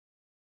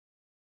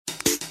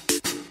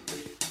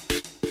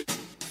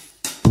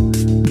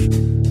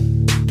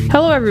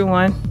Hello,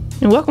 everyone,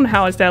 and welcome to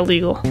How Is That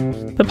Legal?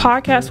 The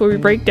podcast where we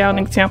break down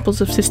examples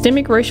of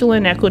systemic racial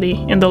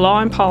inequity in the law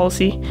and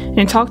policy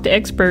and talk to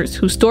experts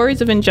whose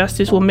stories of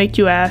injustice will make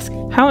you ask,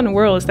 how in the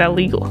world is that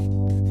legal?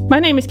 My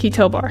name is Keith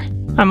Tobar.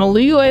 I'm a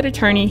legal aid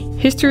attorney,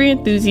 history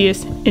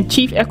enthusiast, and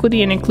Chief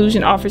Equity and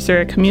Inclusion Officer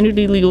at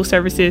Community Legal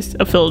Services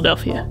of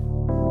Philadelphia.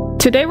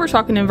 Today we're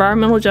talking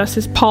environmental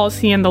justice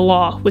policy and the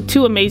law with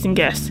two amazing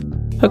guests,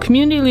 a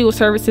Community Legal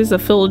Services of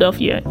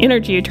Philadelphia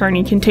energy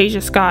attorney,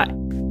 Contasia Scott,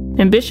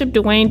 and Bishop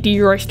Dwayne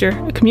D. Royster,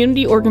 a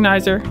community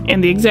organizer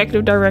and the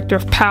executive director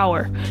of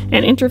POWER,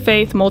 an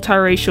interfaith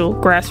multiracial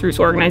grassroots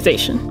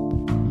organization.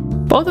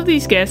 Both of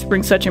these guests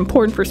bring such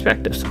important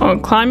perspectives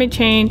on climate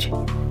change,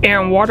 air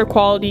and water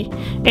quality,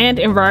 and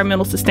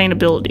environmental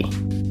sustainability.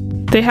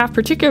 They have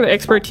particular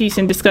expertise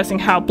in discussing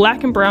how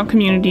Black and Brown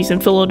communities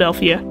in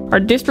Philadelphia are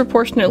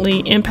disproportionately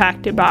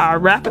impacted by our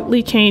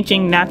rapidly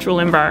changing natural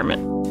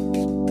environment.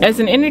 As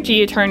an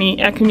energy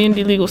attorney at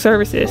Community Legal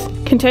Services,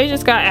 Contasia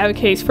Scott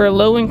advocates for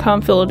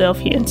low-income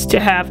Philadelphians to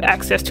have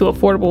access to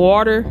affordable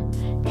water,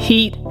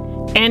 heat,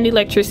 and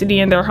electricity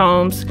in their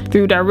homes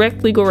through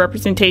direct legal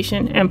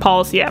representation and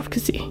policy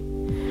advocacy.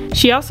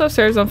 She also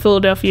serves on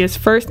Philadelphia's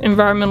first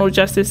Environmental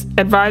Justice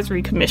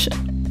Advisory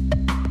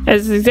Commission.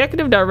 As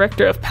executive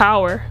director of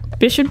POWER,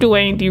 Bishop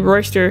Dwayne D.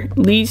 Royster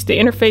leads the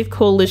interfaith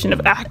coalition of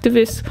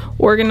activists,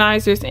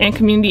 organizers, and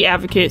community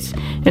advocates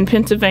in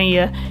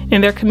Pennsylvania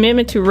in their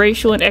commitment to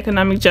racial and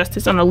economic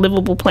justice on a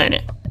livable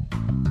planet.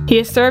 He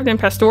has served in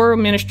pastoral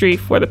ministry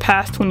for the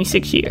past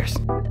 26 years.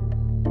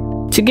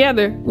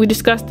 Together, we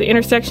discussed the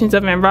intersections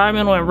of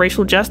environmental and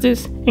racial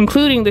justice,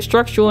 including the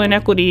structural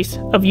inequities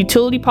of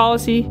utility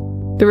policy,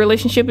 the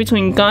relationship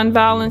between gun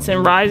violence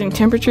and rising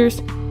temperatures,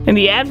 and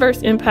the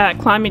adverse impact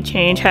climate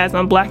change has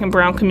on Black and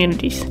Brown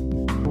communities.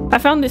 I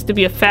found this to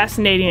be a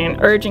fascinating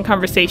and urgent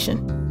conversation,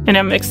 and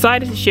I'm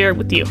excited to share it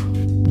with you.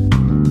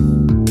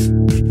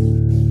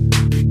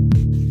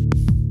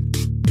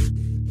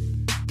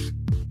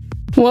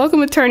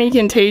 Welcome, Attorney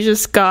Contasia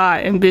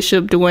Scott and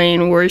Bishop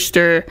Dwayne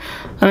Royster.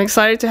 I'm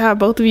excited to have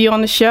both of you on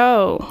the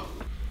show.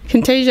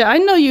 Contasia, I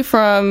know you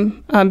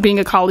from being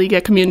a colleague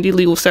at Community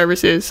Legal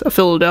Services of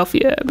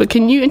Philadelphia, but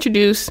can you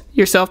introduce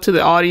yourself to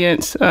the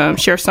audience,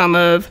 share some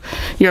of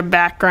your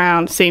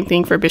background? Same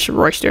thing for Bishop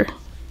Royster.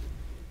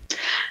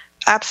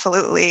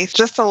 Absolutely.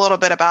 Just a little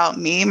bit about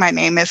me. My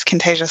name is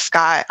Contasia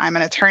Scott. I'm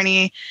an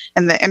attorney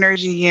in the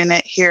energy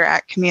unit here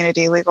at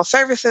Community Legal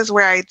Services,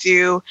 where I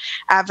do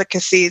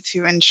advocacy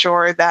to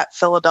ensure that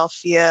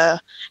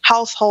Philadelphia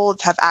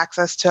households have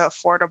access to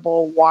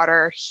affordable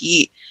water,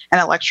 heat,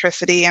 and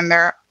electricity in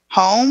their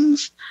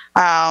homes.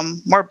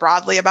 More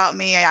broadly about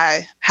me,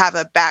 I have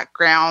a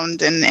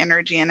background in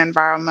energy and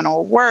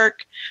environmental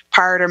work.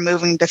 Prior to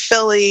moving to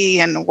Philly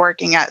and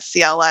working at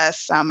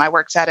CLS, I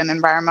worked at an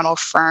environmental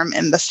firm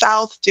in the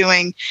South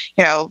doing,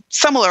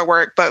 similar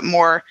work, but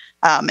more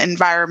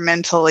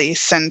environmentally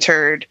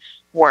centered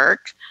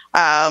work.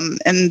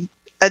 And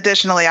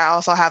additionally, I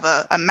also have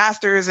a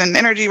master's in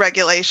energy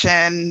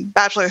regulation,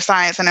 bachelor of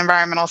science in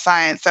environmental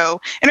science. So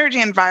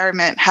energy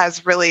environment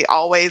has really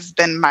always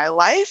been my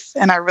life,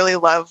 and I really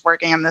love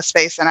working in this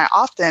space. And I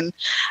often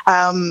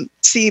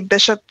see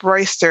Bishop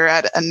Royster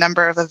at a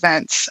number of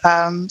events.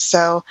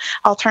 So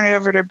I'll turn it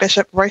over to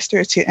Bishop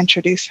Royster to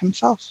introduce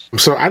himself.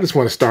 So I just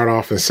want to start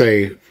off and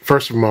say,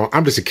 first of all,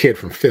 I'm just a kid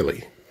from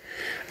Philly.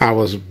 I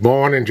was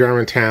born in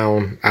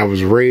Germantown. I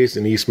was raised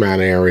in East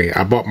Mount Airy.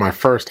 I bought my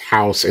first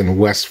house in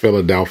West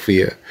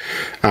Philadelphia.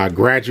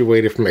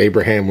 Graduated from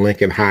Abraham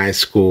Lincoln High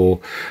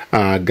School.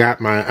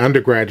 Got my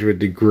undergraduate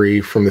degree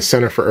from the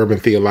Center for Urban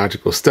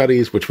Theological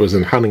Studies, which was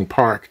in Hunting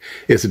Park.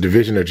 It's a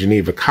division of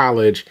Geneva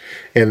College.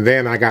 And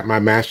then I got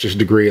my master's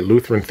degree at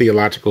Lutheran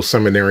Theological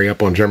Seminary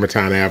up on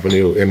Germantown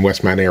Avenue in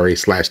West Mount Airy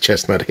 /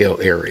 Chestnut Hill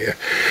area.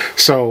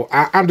 So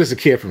I'm just a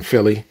kid from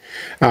Philly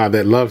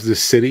that loves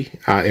this city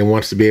and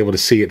wants to be able to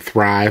see it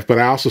thrive. But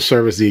I also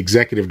serve as the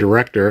executive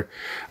director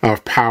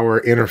of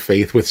POWER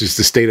Interfaith, which is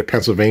the state of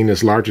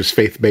Pennsylvania's largest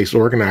faith-based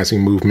organizing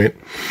movement.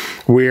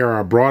 We are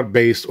a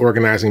broad-based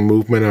organizing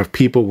movement of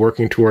people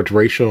working towards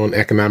racial and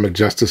economic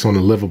justice on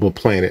a livable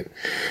planet.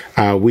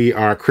 We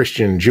are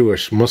Christian,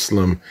 Jewish,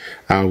 Muslim.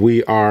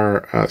 We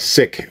are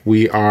Sikh.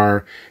 We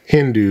are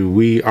Hindu.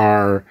 We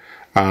are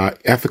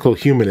ethical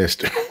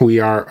humanist.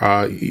 We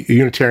are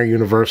Unitarian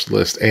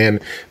Universalist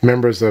and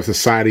members of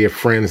Society of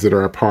Friends that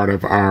are a part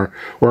of our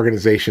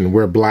organization.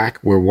 We're Black,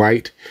 we're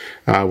white,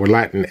 we're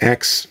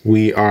Latinx,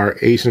 we are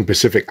Asian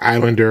Pacific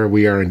Islander,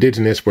 we are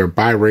Indigenous, we're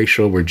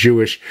biracial, we're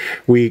Jewish.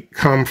 We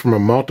come from a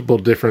multiple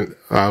different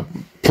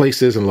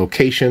places and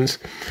locations,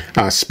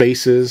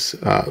 spaces.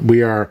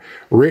 We are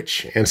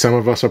rich and some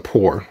of us are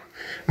poor.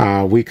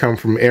 We come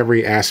from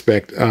every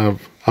aspect of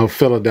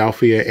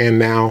Philadelphia, and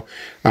now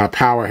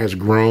POWER has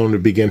grown to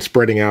begin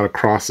spreading out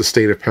across the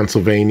state of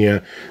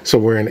Pennsylvania. So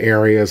we're in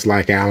areas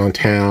like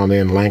Allentown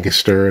and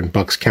Lancaster and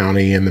Bucks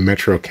County and the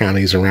metro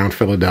counties around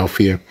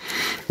Philadelphia.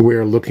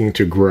 We're looking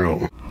to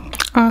grow.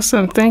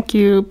 Awesome. Thank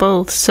you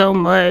both so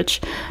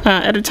much.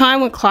 At a time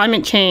when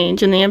climate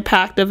change and the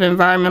impact of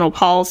environmental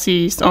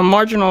policies on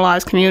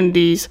marginalized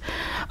communities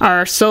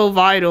are so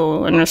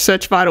vital and are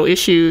such vital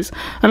issues,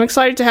 I'm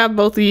excited to have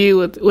both of you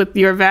with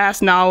your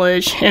vast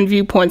knowledge and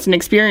viewpoints and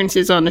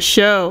experiences on the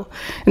show.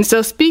 And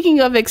so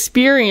speaking of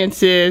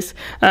experiences,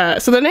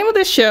 so the name of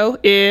this show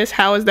is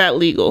How Is That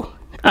Legal?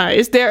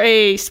 Is there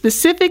a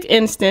specific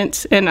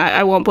instance, and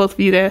I want both of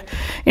you to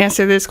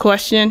answer this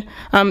question,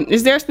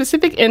 is there a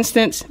specific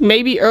instance,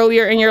 maybe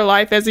earlier in your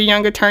life as a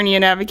young attorney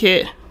and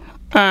advocate,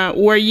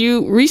 where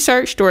you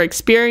researched or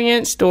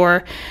experienced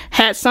or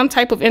had some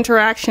type of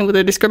interaction with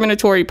a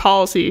discriminatory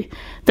policy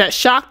that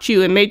shocked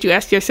you and made you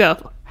ask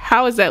yourself,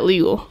 how is that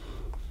legal?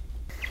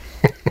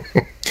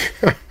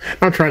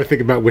 I'm trying to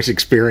think about which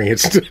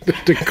experience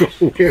to go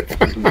with.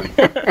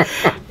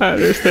 I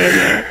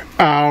understand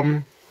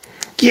that.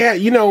 Yeah,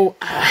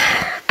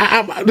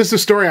 this is a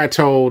story I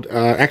told,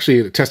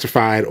 actually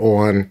testified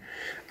on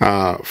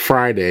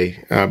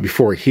Friday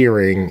before a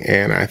hearing,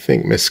 and I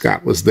think Ms.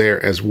 Scott was there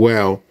as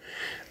well.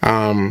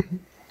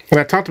 And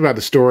I talked about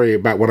the story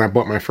about when I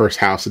bought my first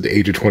house at the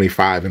age of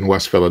 25 in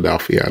West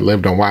Philadelphia. I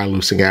lived on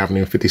Wyalusing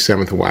Avenue,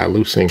 57th and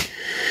Wyalusing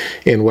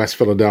in West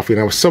Philadelphia,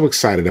 and I was so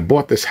excited. I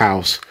bought this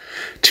house,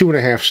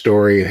 2.5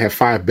 story. It had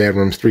 5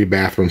 bedrooms, 3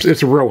 bathrooms.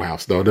 It's a row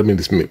house, though. Let me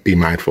just be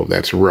mindful of that.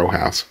 It's a row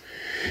house.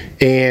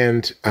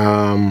 And,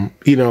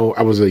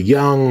 I was a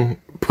young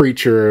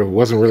preacher,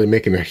 wasn't really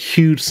making a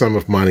huge sum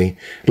of money.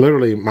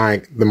 Literally, my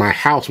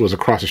house was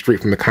across the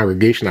street from the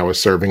congregation I was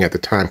serving at the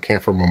time,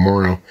 Camphor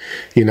Memorial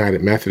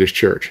United Methodist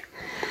Church.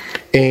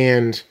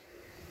 And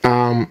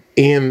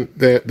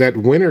that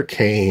winter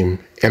came,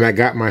 and I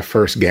got my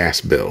first gas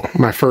bill.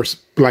 My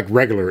first,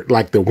 regular,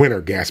 the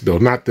winter gas bill,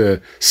 not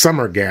the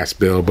summer gas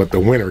bill, but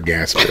the winter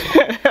gas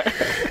bill.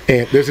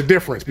 And there's a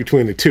difference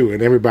between the two,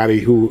 and everybody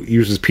who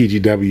uses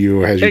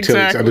PGW or has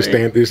utilities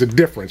understand there's a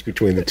difference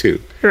between the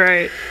two.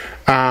 Right.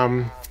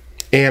 And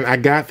I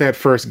got that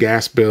first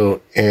gas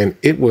bill, and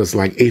it was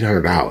like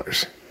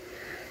 $800.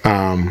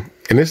 And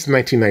this is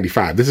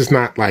 1995. This is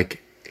not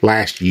like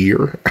last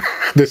year.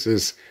 This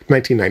is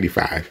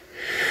 1995.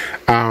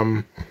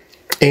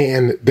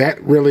 And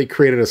that really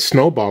created a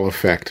snowball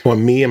effect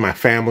on me and my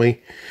family.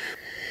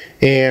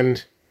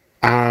 And,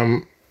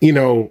 I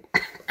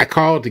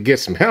called to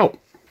get some help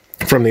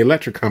from the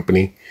electric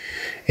company,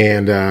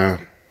 and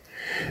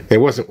there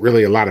wasn't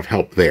really a lot of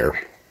help there.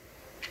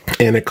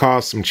 And it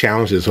caused some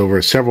challenges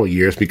over several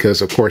years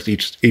because, of course,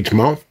 each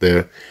month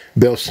the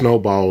bill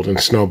snowballed and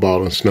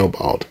snowballed and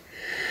snowballed.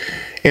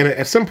 And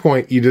at some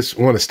point, you just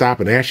want to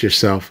stop and ask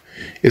yourself,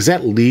 is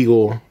that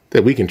legal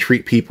that we can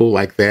treat people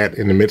like that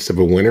in the midst of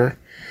a winter?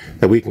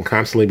 That we can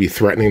constantly be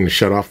threatening to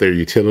shut off their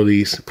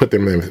utilities, put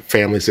them and their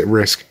families at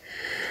risk?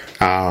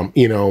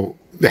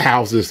 The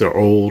houses are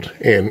old,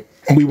 and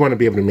we want to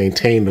be able to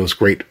maintain those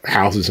great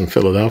houses in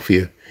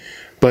Philadelphia.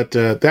 But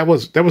that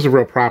was a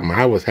real problem.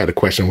 I always had a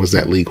question, was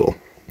that legal?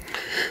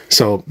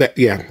 So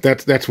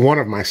that's one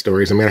of my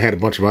stories. I mean, I had a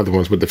bunch of other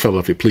ones with the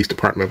Philadelphia Police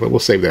Department, but we'll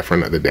save that for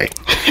another day.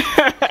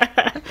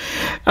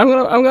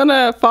 I'm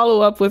gonna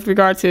follow up with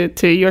regard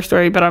to your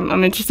story, but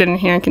I'm interested in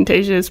hearing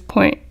Contasia's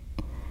point.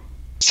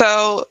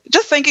 So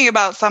just thinking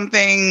about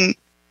something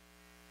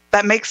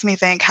that makes me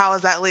think, how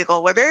is that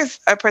legal? Well, there's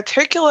a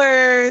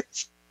particular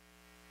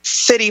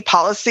city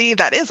policy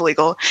that is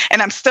legal,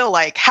 and I'm still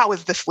like, how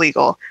is this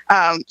legal?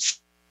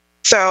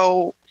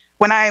 So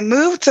when I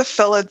moved to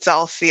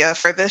Philadelphia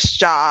for this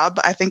job,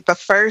 I think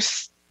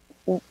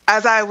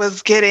as I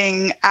was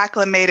getting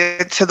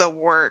acclimated to the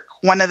work,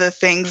 one of the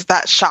things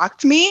that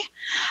shocked me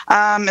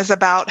is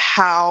about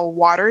how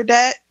water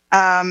debt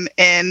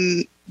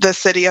in the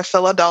city of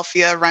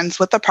Philadelphia runs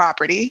with the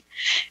property,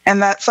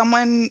 and that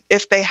someone,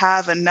 if they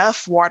have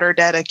enough water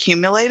debt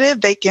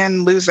accumulated, they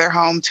can lose their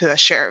home to a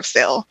sheriff's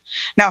sale.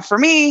 Now, for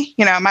me,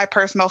 my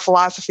personal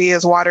philosophy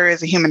is water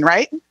is a human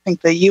right. I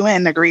think the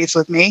UN agrees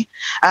with me,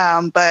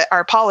 but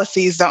our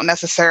policies don't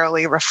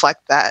necessarily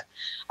reflect that.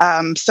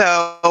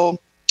 So,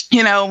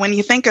 when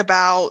you think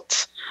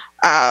about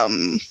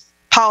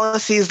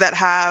policies that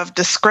have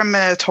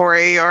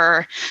discriminatory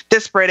or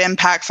disparate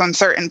impacts on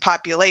certain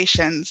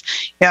populations,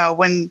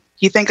 when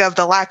you think of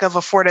the lack of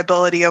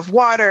affordability of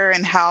water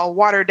and how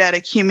water debt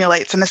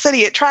accumulates in the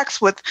city, it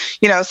tracks with,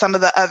 some of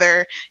the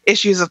other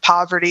issues of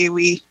poverty.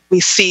 We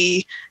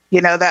see,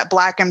 that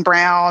Black and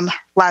Brown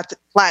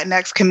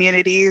Latinx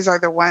communities are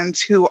the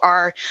ones who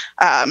are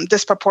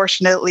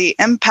disproportionately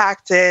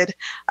impacted.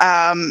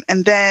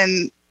 And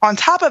then on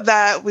top of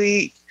that,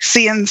 we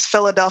see in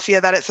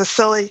Philadelphia that it's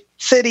a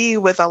city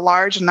with a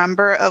large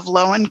number of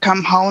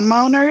low-income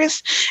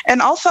homeowners,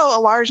 and also a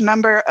large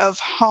number of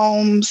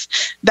homes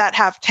that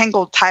have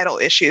tangled title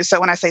issues. So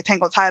when I say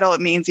tangled title,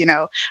 it means,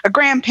 a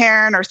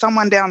grandparent or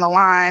someone down the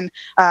line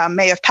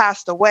may have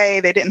passed away.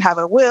 They didn't have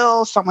a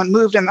will. Someone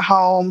moved in the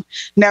home,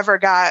 never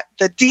got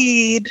the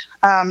deed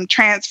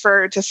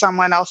transferred to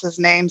someone else's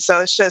name. So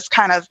it's just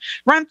kind of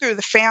run through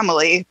the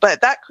family.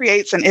 But that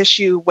creates an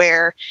issue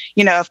where,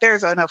 if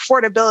there's an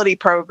affordability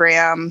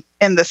program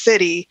in the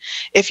city,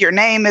 if your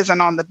name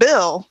isn't on the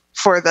bill,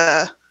 for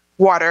the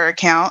water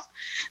account,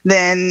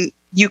 then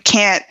you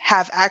can't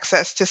have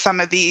access to some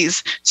of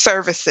these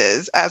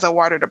services as a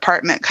water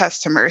department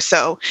customer.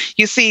 So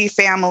you see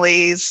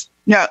families,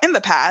 in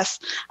the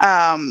past,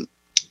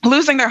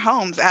 losing their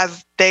homes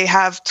as they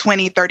have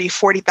 $20,000,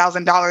 $30,000,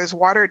 $40,000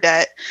 water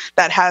debt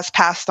that has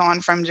passed on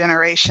from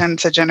generation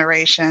to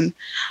generation.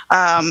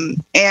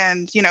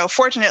 And,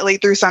 fortunately,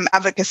 through some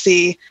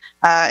advocacy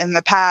in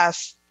the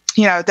past,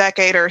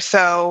 decade or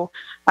so,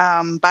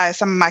 by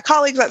some of my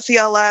colleagues at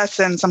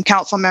CLS and some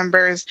council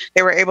members,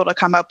 they were able to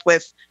come up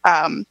with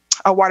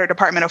a water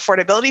department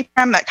affordability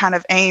program that kind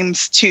of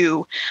aims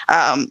to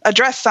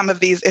address some of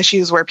these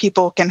issues where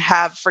people can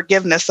have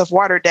forgiveness of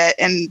water debt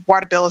and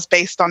water bills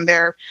based on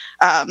their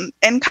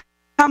income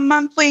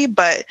monthly.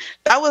 But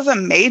that was a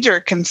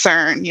major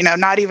concern,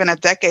 not even a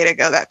decade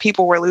ago, that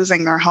people were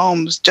losing their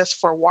homes just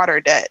for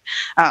water debt.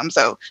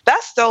 So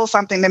that's still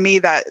something to me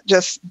that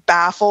just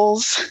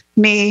baffles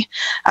me.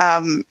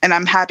 And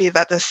I'm happy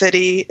that the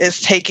city is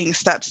taking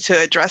steps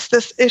to address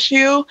this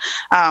issue.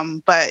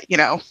 But,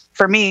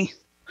 for me,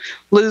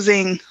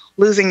 losing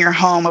your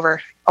home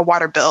over a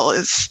water bill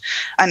is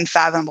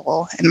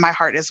unfathomable. And my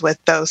heart is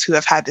with those who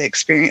have had to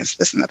experience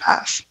this in the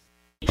past.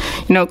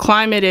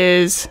 Climate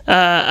is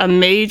a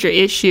major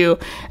issue.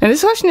 And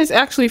this question is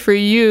actually for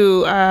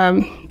you,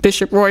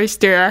 Bishop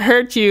Royster.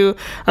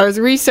 I was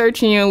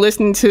researching you and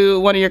listening to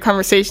one of your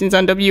conversations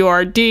on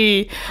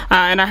WRD,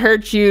 and I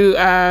heard you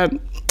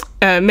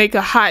make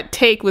a hot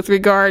take with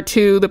regard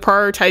to the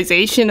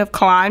prioritization of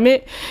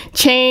climate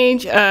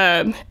change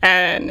and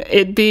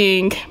it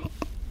being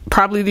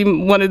probably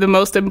one of the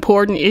most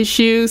important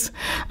issues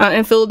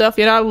in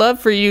Philadelphia. And I'd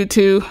love for you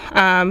to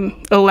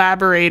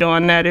elaborate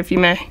on that, if you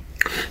may.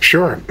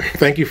 Sure.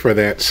 Thank you for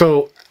that.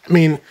 So,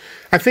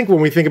 I think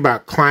when we think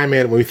about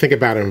climate, when we think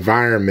about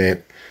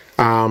environment,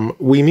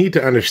 we need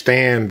to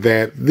understand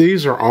that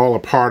these are all a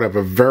part of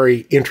a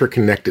very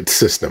interconnected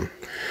system.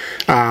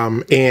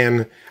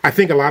 And I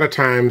think a lot of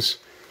times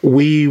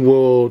we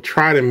will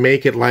try to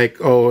make it like,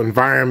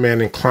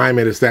 environment and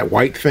climate is that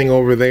white thing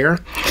over there,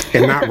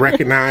 and not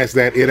recognize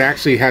that it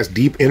actually has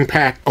deep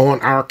impact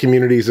on our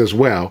communities as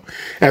well.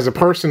 As a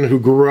person who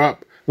grew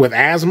up with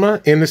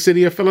asthma in the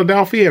city of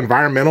Philadelphia,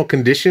 environmental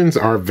conditions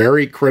are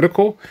very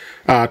critical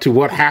to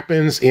what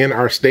happens in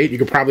our state. You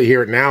can probably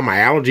hear it now. My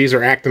allergies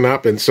are acting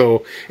up, and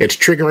so it's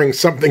triggering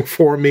something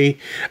for me,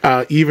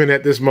 even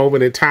at this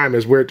moment in time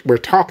as we're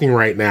talking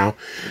right now.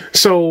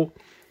 So,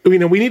 we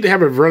need to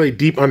have a really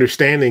deep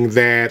understanding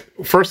that,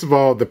 first of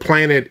all, the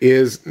planet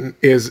is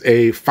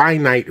a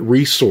finite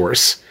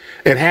resource.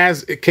 It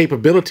has a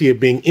capability of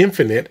being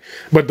infinite,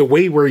 but the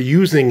way we're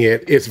using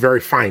it is very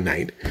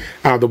finite.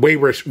 The way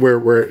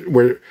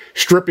we're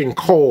stripping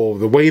coal,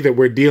 the way that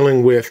we're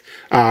dealing with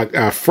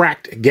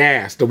fracked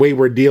gas, the way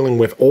we're dealing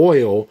with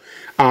oil,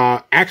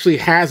 actually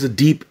has a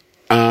deep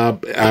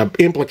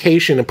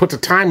implication and puts a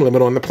time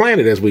limit on the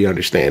planet as we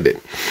understand it.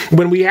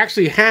 When we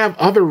actually have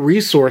other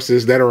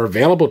resources that are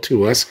available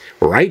to us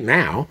right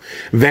now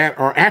that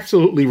are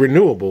absolutely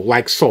renewable,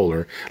 like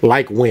solar,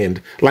 like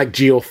wind, like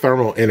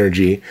geothermal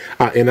energy,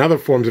 and other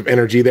forms of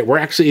energy that we're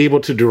actually able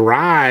to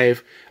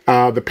derive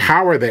the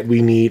power that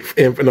we need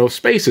in those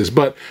spaces.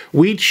 But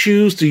we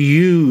choose to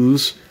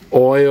use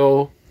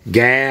oil,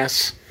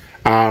 gas,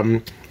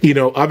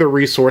 other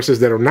resources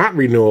that are not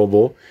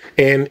renewable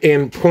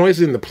and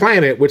poison the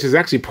planet, which is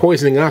actually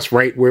poisoning us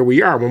right where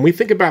we are. When we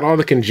think about all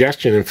the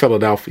congestion in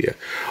Philadelphia,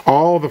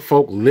 all the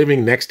folk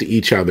living next to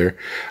each other,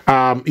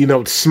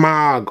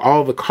 smog,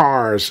 all the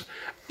cars,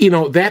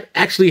 that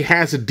actually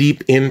has a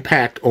deep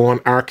impact on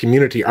our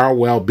community, our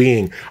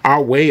well-being,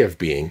 our way of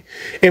being.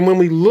 And when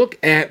we look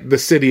at the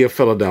city of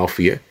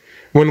Philadelphia,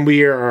 when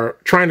we are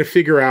trying to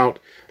figure out,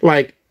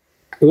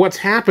 what's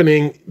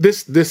happening,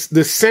 this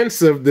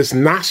sense of this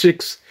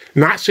noxious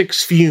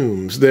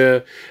fumes,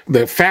 the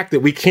fact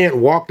that we can't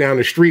walk down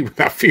the street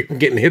without fear of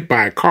getting hit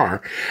by a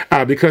car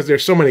because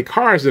there's so many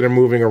cars that are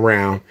moving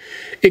around,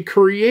 it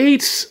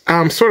creates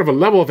sort of a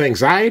level of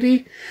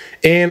anxiety,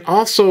 and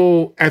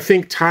also I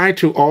think tied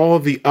to all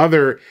the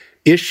other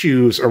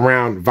issues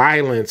around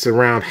violence,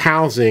 around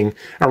housing,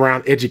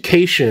 around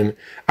education,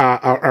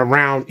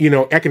 around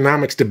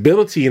economic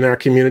stability in our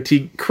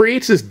community,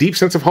 creates this deep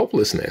sense of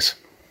hopelessness.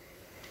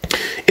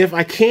 If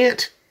I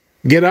can't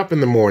get up in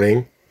the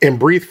morning and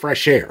breathe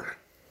fresh air,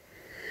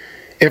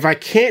 if I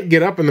can't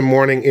get up in the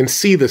morning and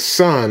see the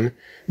sun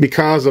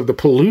because of the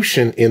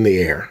pollution in the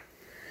air,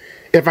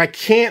 if I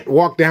can't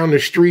walk down the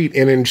street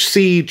and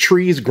see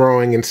trees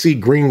growing and see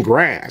green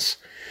grass,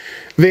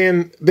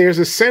 then there's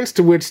a sense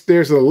to which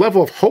there's a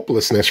level of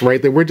hopelessness,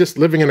 right? That we're just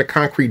living in a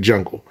concrete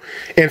jungle.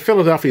 And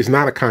Philadelphia is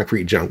not a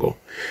concrete jungle.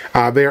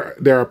 There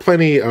are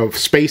plenty of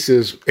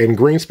spaces and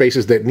green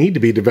spaces that need to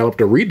be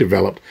developed or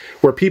redeveloped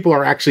where people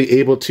are actually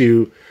able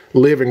to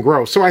live and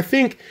grow. So I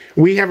think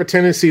we have a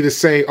tendency to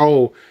say,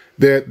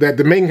 that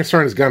the main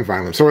concern is gun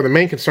violence, or the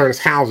main concern is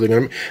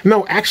housing.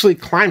 No, actually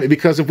climate,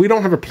 because if we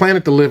don't have a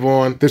planet to live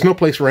on, there's no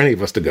place for any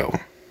of us to go.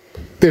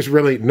 There's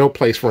really no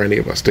place for any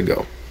of us to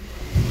go.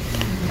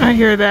 I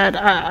hear that.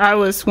 I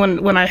was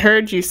when I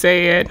heard you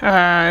say it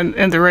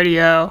in the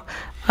radio,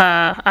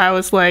 I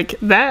was like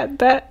that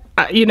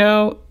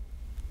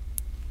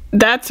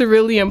that's a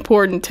really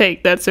important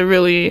take. That's a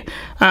really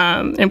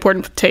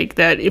important take,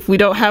 that if we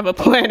don't have a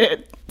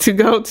planet to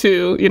go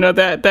to,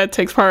 that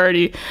takes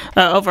priority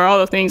over all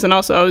the things. And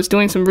also, I was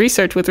doing some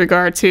research with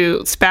regard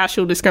to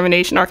spatial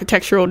discrimination,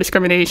 architectural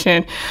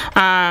discrimination,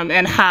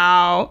 and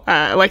how,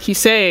 like you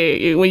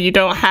say, when you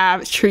don't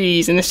have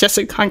trees and it's just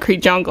a concrete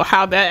jungle,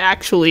 how that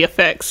actually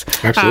affects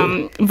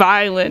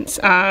violence.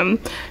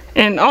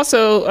 And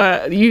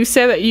also, you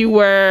said that you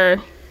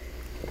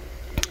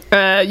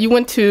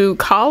went to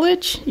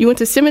college? You went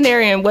to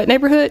seminary in what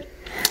neighborhood?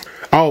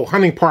 Oh,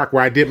 Hunting Park,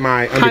 where I did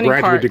my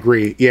undergraduate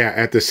degree. Yeah,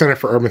 at the Center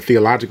for Urban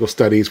Theological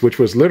Studies, which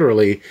was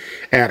literally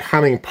at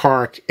Hunting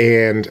Park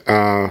and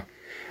I'm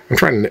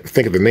trying to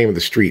think of the name of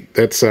the street.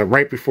 That's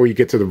right before you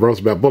get to the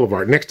Roosevelt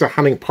Boulevard, next to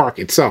Hunting Park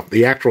itself,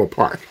 the actual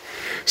park.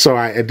 So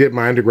I did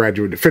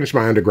finished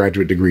my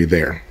undergraduate degree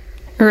there.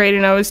 Right,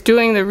 and I was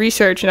doing the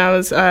research, and I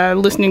was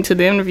listening to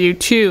the interview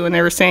too, and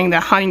they were saying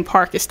that Hunting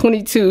Park is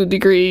 22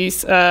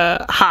 degrees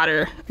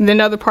hotter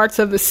than other parts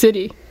of the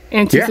city.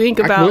 And to think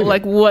about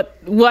like what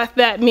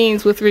that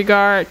means with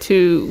regard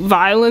to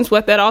violence,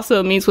 what that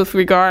also means with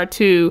regard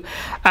to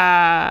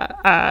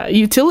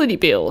utility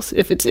bills,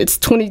 if it's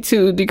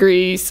 22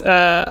 degrees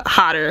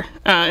hotter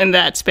in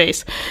that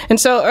space. And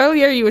so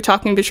earlier you were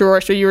talking, Bishop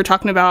Royster, you were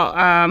talking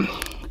about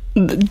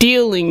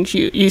dealings,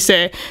 you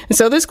say. And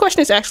so this question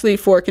is actually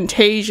for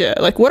Kintasia.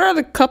 Like, what are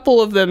the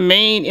couple of the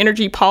main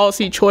energy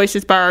policy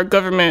choices by our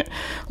government,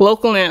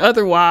 local and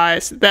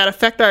otherwise, that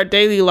affect our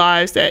daily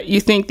lives that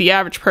you think the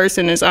average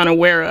person is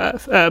unaware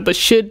of, but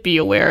should be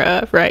aware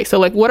of, right? So,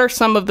 like, what are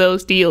some of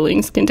those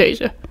dealings,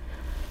 Kintasia?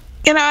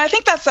 I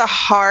think that's a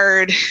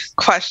hard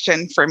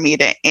question for me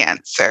to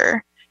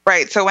answer.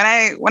 Right. So when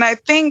I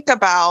think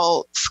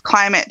about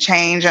climate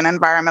change and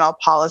environmental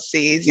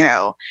policies,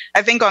 I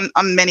think on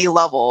many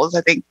levels.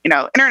 I think,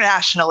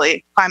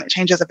 internationally, climate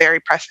change is a very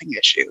pressing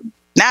issue.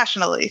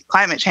 Nationally,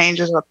 climate change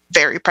is a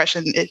very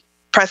pressing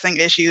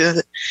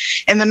issue.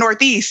 In the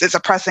Northeast, it's a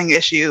pressing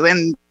issue.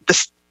 In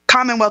the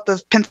Commonwealth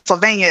of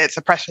Pennsylvania, it's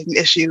a pressing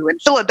issue. In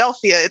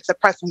Philadelphia, it's a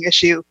pressing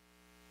issue.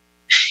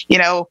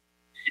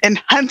 In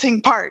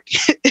Hunting Park,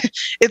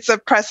 it's a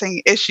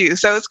pressing issue.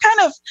 So it's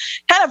kind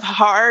of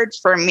hard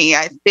for me.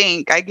 I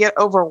think I get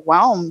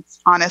overwhelmed,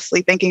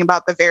 honestly, thinking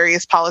about the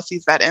various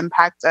policies that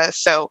impact us.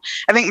 So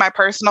I think my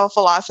personal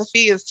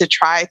philosophy is to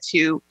try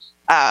to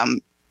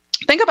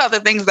think about the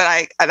things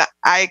that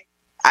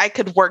I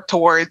could work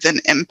towards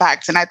and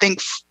impact. And I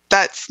think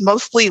that's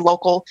mostly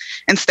local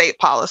and state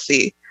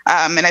policy.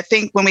 And I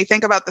think when we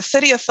think about the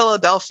city of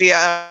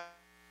Philadelphia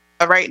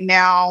right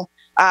now,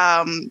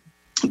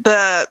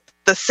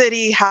 the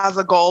city has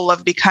a goal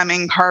of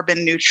becoming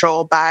carbon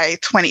neutral by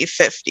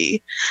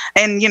 2050.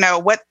 And,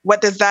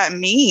 what does that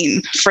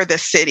mean for the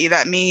city?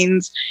 That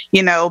means,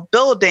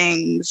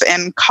 buildings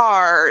and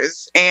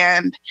cars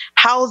and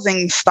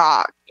housing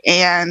stock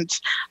and,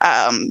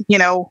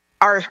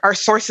 our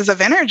sources of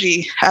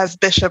energy, as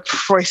Bishop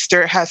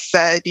Royster has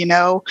said,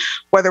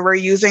 whether we're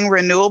using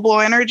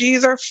renewable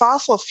energies or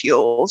fossil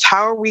fuels,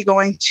 how are we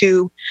going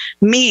to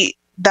meet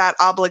that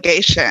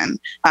obligation?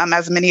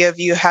 As many of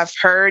you have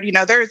heard,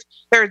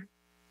 there are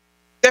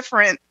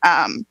different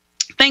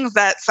things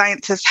that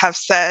scientists have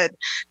said,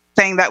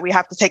 saying that we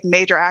have to take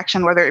major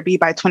action, whether it be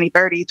by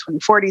 2030,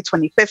 2040,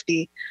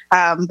 2050.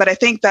 But I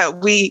think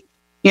that we,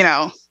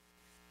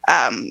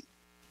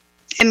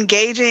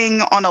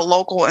 engaging on a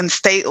local and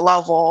state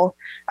level,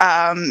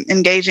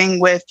 engaging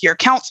with your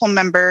council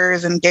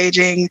members,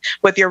 engaging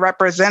with your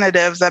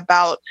representatives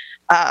about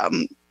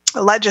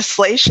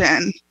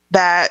legislation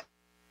that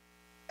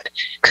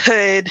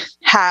could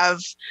have,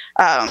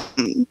 that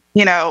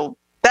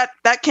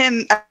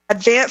can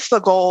advance the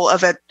goal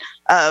of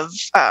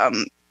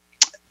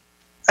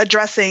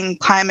addressing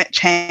climate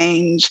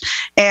change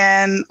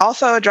and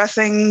also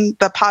addressing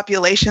the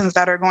populations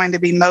that are going to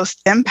be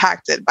most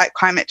impacted by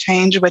climate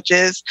change, which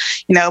is,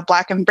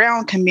 Black and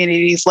brown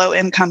communities, low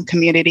income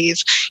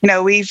communities.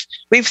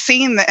 We've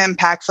seen the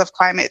impacts of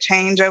climate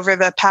change over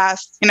the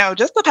past,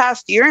 just the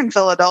past year in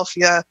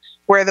Philadelphia,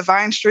 where the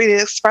Vine Street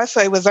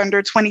Expressway was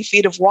under 20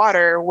 feet of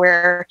water,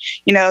 where,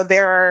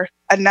 there are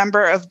a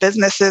number of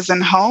businesses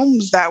and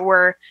homes that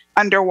were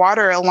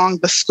underwater along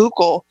the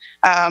Schuylkill.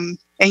 And,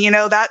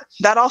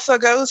 that also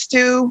goes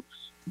to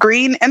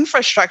green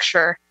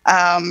infrastructure.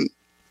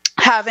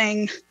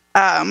 Having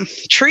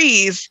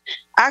trees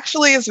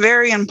actually is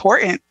very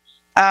important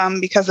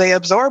because they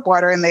absorb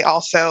water and they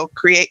also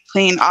create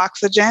clean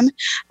oxygen.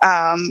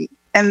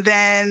 And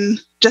then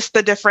just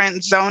the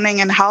different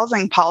zoning and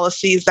housing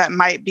policies that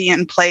might be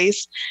in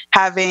place,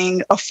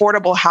 having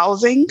affordable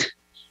housing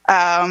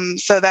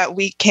so that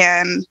we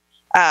can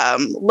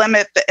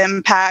limit the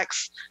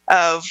impacts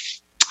of,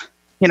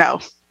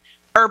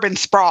 urban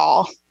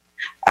sprawl,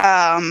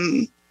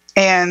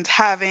 and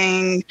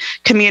having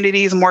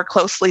communities more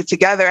closely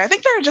together. I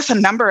think there are just a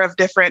number of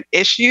different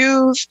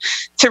issues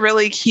to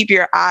really keep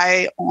your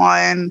eye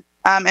on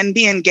and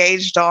be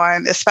engaged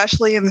on,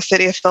 especially in the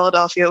city of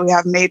Philadelphia. We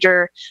have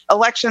major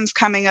elections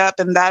coming up,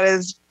 and that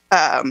is,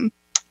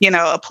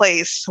 a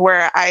place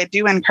where I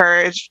do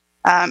encourage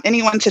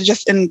anyone to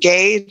just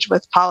engage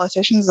with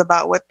politicians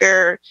about what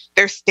their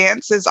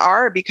stances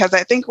are, because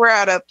I think we're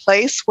at a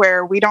place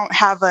where we don't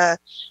have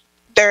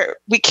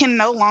we can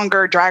no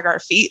longer drag our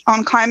feet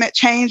on climate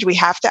change. We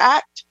have to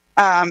act.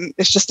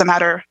 It's just a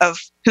matter of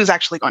who's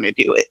actually going to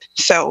do it.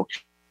 So,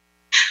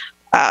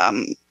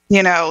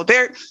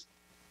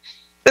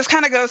 this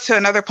kind of goes to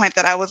another point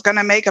that I was going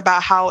to make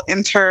about how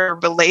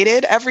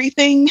interrelated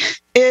everything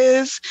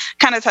is.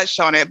 Kind of touched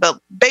on it,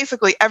 but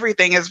basically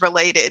everything is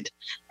related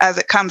as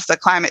it comes to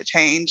climate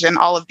change and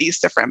all of these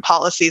different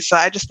policies. So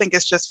I just think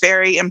it's just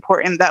very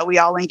important that we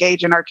all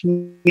engage in our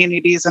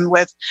communities and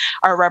with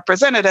our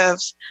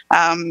representatives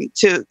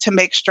to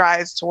make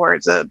strides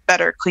towards a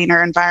better,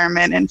 cleaner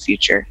environment and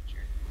future.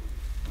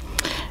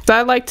 So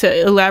I'd like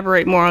to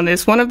elaborate more on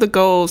this. One of the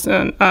goals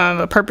and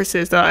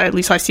purposes that at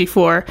least I see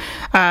for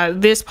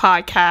this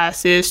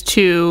podcast is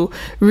to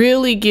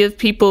really give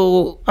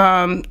people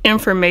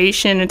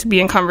information and to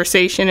be in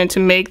conversation and to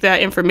make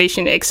that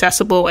information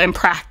accessible and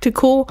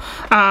practical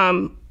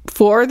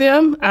for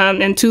them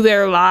and to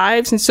their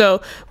lives. And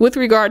so with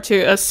regard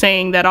to us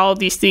saying that all of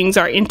these things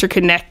are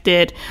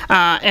interconnected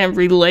and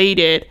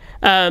related,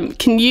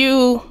 can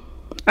you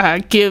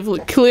give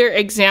clear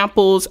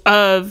examples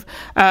of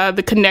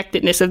the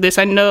connectedness of this?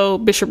 I know,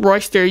 Bishop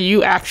Royster,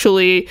 you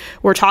actually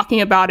were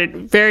talking about it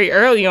very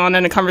early on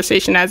in the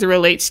conversation as it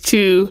relates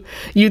to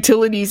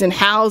utilities and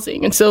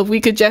housing. And so if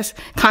we could just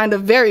kind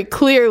of very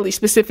clearly,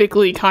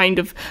 specifically kind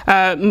of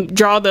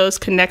draw those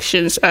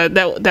connections,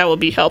 that would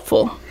be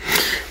helpful.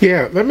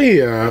 Yeah, let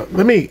me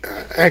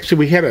actually,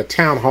 we had a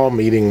town hall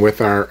meeting with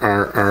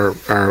our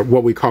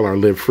what we call our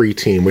Live Free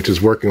team, which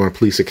is working on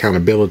police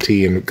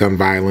accountability and gun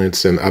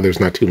violence and others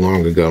not too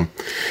long ago.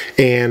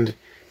 And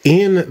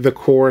in the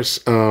course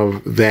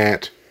of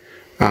that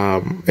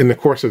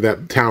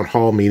town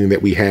hall meeting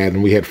that we had,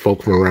 and we had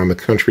folk from around the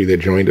country that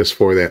joined us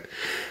for that,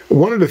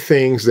 one of the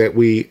things that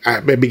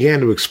I began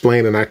to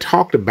explain, and I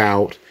talked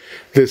about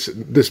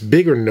this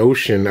bigger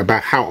notion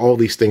about how all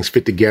these things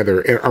fit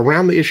together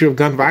around the issue of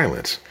gun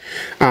violence,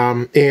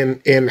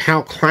 and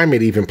how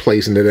climate even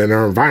plays into that, and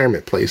our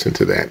environment plays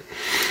into that.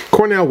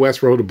 Cornel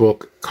West wrote a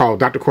book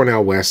called, Dr.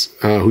 Cornel West,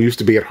 who used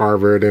to be at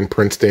Harvard and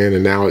Princeton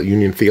and now at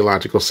Union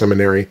Theological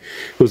Seminary,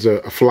 who's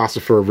a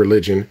philosopher of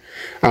religion,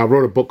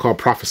 wrote a book called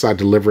Prophesy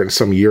Deliverance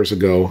some years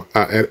ago,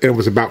 and it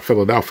was about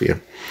Philadelphia.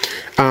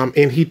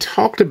 And he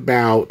talked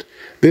about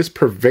this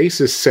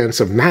pervasive sense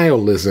of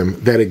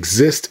nihilism that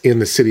exists in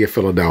the city of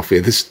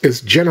Philadelphia, this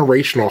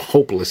generational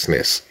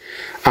hopelessness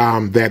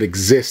that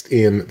exists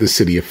in the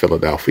city of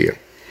Philadelphia.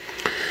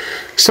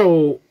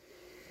 So,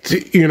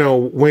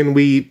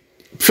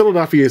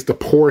 Philadelphia is the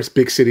poorest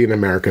big city in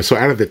America. So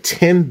out of the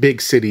 10 big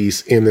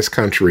cities in this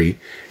country,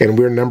 and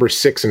we're number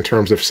 6 in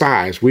terms of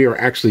size, we are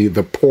actually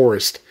the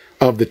poorest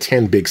of the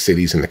 10 big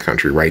cities in the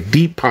country, right?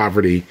 Deep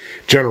poverty,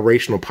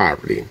 generational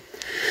poverty.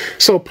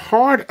 So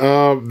part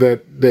of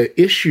the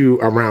issue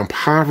around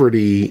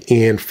poverty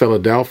in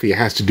Philadelphia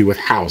has to do with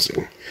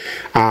housing,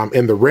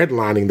 and the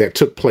redlining that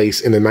took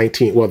place in the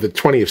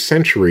 20th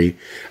century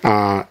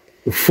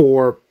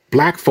for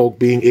Black folk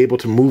being able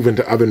to move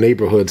into other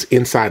neighborhoods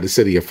inside the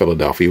city of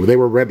Philadelphia, where they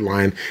were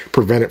redlined,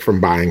 prevented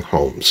from buying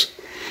homes.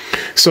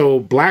 So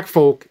Black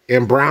folk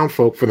and brown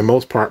folk, for the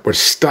most part, were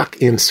stuck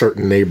in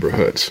certain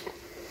neighborhoods.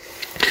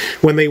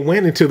 When they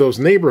went into those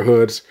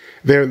neighborhoods,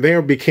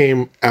 there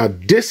became a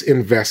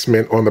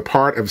disinvestment on the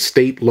part of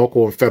state,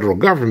 local, and federal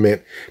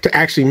government to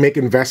actually make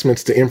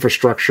investments to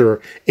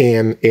infrastructure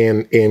and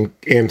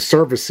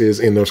services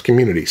in those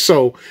communities.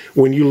 So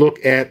when you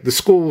look at the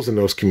schools in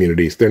those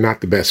communities, they're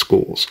not the best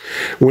schools.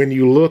 When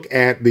you look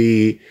at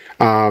the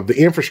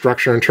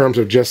infrastructure in terms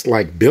of just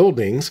like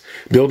buildings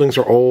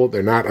are old,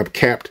 they're not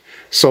upkept,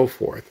 so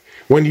forth.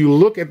 When you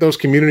look at those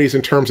communities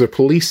in terms of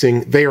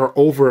policing, they are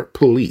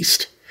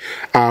over-policed.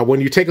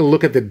 When you take a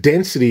look at the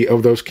density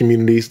of those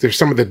communities, they're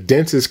some of the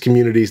densest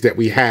communities that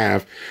we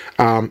have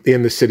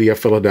in the city of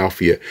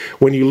Philadelphia.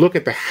 When you look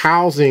at the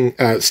housing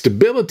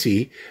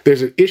stability,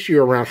 there's an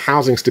issue around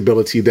housing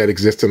stability that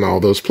exists in all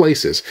those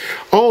places.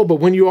 Oh,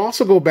 but when you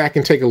also go back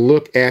and take a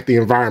look at the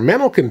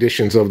environmental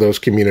conditions of those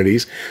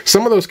communities,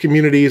 some of those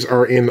communities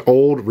are in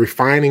old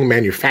refining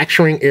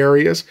manufacturing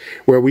areas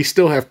where we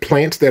still have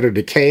plants that are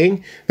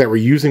decaying, that were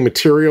using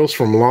materials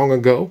from long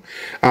ago.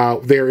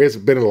 There has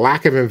been a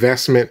lack of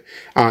investment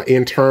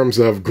in terms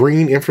of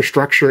green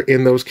infrastructure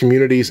in those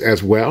communities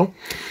as well.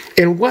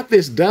 And what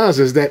this does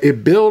is that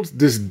it builds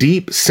this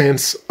deep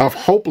sense of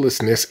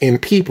hopelessness in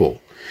people.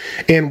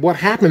 And what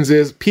happens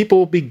is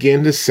people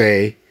begin to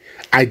say,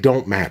 I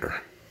don't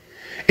matter.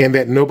 And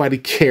that nobody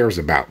cares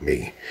about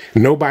me.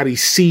 Nobody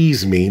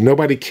sees me.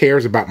 Nobody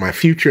cares about my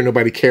future.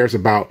 Nobody cares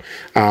about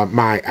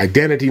my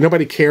identity.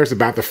 Nobody cares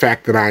about the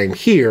fact that I am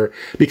here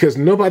because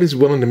nobody's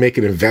willing to make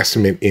an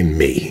investment in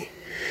me.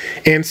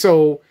 And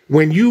so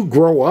when you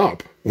grow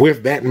up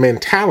with that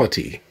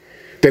mentality,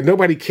 that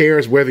nobody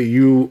cares whether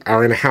you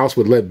are in a house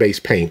with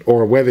lead-based paint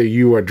or whether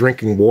you are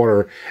drinking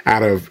water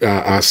out of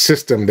a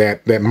system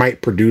that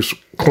might produce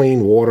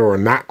clean water or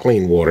not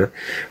clean water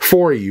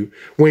for you.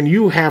 When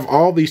you have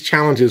all these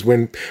challenges,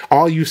 when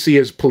all you see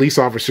is police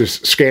officers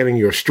scanning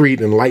your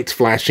street and lights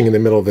flashing in the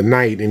middle of the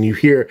night and you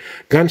hear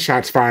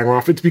gunshots firing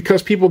off, it's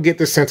because people get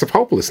this sense of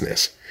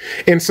hopelessness.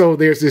 And so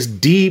there's this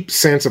deep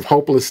sense of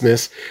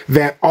hopelessness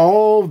that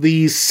all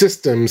these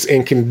systems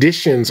and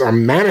conditions are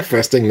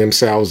manifesting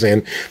themselves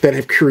in that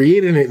have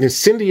created an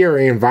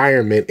incendiary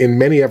environment in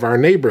many of our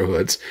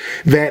neighborhoods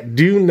that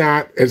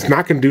is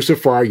not conducive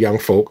for our young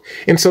folk.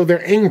 And so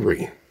they're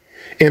angry.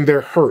 And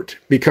they're hurt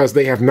because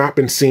they have not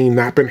been seen,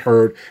 not been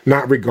heard,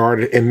 not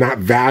regarded, and not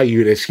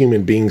valued as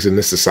human beings in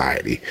this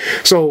society.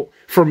 So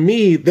for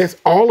me,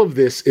 all of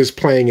this is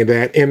playing in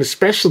that, and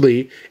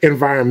especially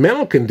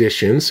environmental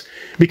conditions,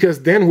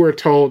 because then we're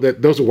told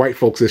that those are white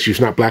folks' issues,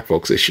 not black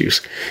folks'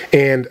 issues,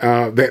 and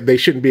that they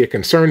shouldn't be a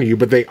concern to you,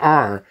 but they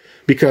are,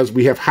 because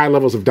we have high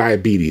levels of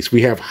diabetes,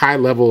 we have high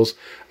levels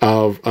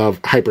of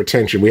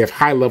hypertension, we have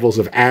high levels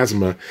of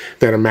asthma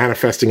that are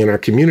manifesting in our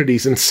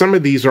communities, and some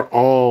of these are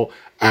all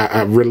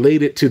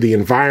related to the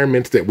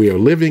environments that we are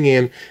living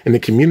in and the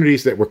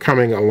communities that we're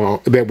coming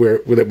along, that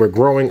we're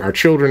growing our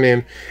children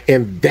in,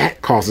 and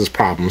that causes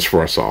problems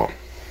for us all.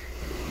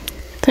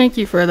 Thank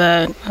you for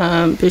that,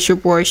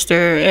 Bishop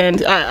Royster. And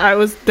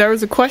there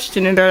was a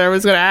question in there that I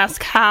was going to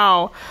ask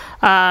how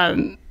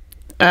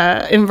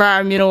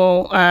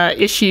environmental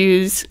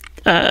issues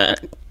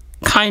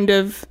kind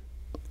of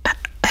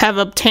have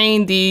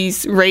obtained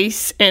these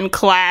race and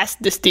class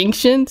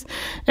distinctions,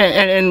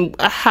 and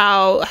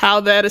how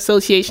that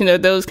association or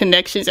those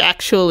connections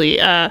actually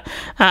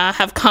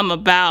have come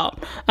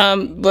about.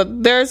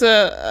 But there's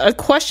a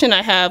question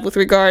I have with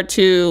regard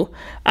to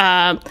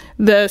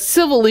the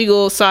civil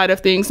legal side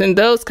of things and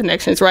those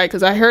connections, right?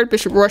 Because I heard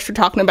Bishop Royster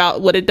talking about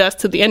what it does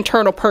to the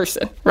internal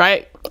person,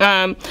 right?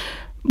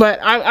 But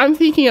I'm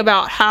thinking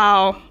about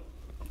how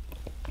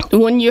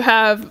when you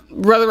have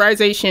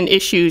weatherization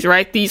issues,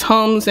 right? These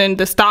homes and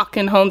the stock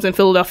in homes in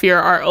Philadelphia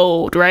are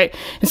old, right?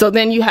 And so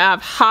then you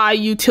have high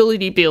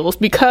utility bills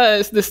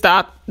because the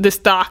stock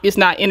is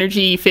not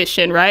energy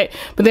efficient, right?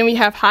 But then we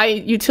have high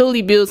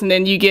utility bills, and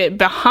then you get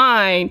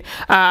behind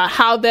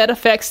how that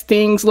affects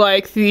things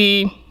like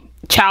the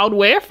child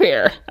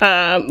welfare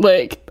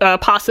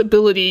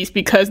possibilities,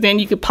 because then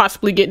you could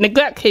possibly get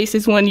neglect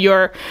cases when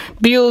your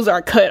bills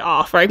are cut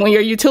off, right? When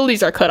your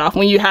utilities are cut off,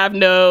 when you have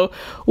no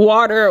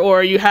water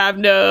or you have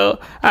no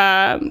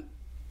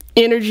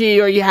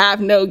energy or you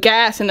have no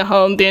gas in the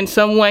home, then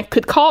someone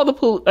could call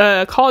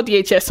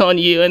DHS on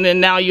you, and then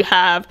now you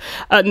have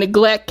a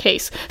neglect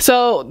case.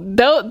 So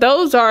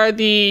those are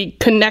the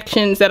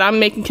connections that I'm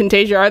making,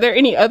 Contasia. Are there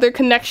any other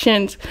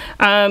connections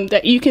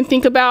that you can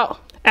think about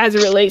as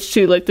it relates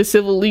to like the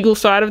civil legal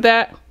side of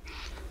that?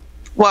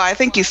 Well, I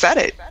think you said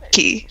it,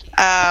 Key.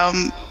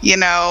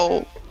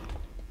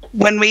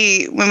 When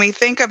we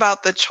think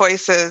about the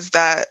choices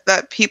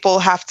that people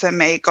have to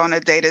make on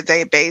a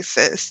day-to-day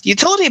basis,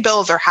 utility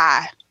bills are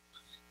high.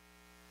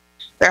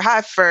 They're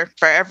high for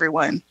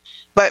everyone.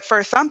 But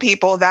for some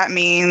people, that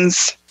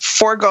means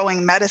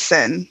foregoing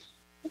medicine,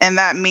 and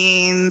that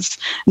means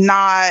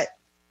not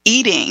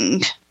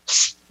eating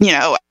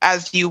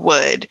as you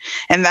would.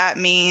 And that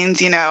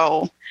means,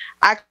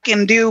 I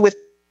can do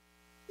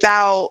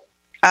without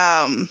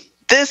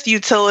this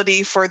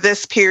utility for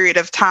this period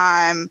of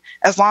time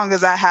as long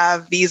as I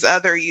have these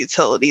other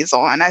utilities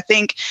on. I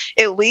think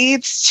it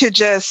leads to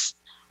just,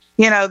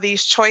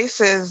 these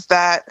choices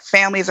that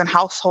families and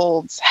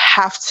households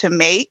have to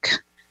make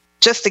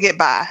just to get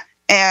by.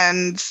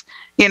 And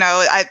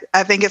I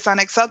think it's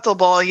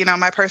unacceptable.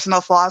 My personal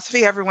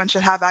philosophy, everyone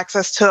should have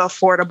access to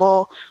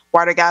affordable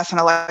water, gas, and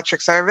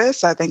electric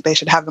service. I think they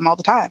should have them all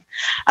the time.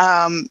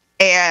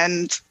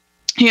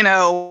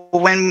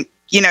 When,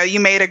 you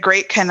made a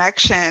great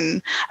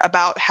connection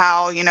about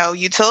how,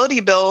 utility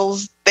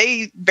bills,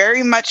 they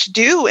very much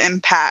do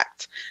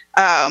impact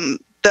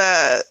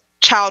the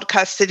child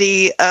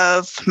custody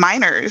of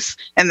minors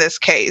in this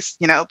case.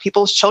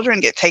 People's children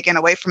get taken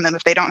away from them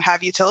if they don't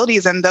have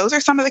utilities. And those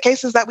are some of the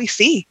cases that we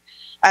see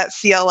at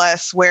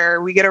CLS,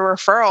 where we get a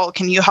referral.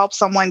 Can you help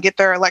someone get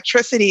their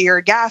electricity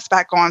or gas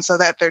back on so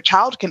that their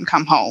child can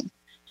come home?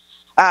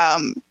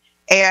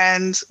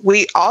 And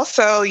we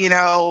also,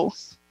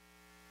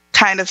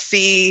 kind of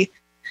see,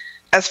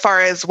 as far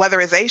as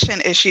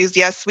weatherization issues,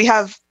 yes,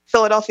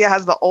 Philadelphia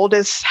has the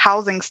oldest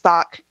housing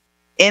stock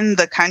in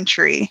the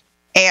country.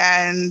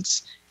 And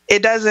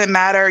it doesn't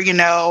matter,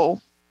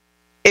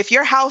 if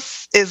your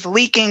house is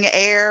leaking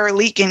air,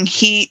 leaking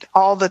heat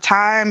all the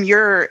time,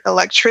 your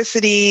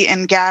electricity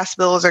and gas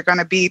bills are going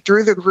to be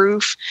through the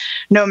roof,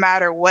 no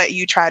matter what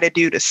you try to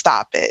do to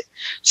stop it.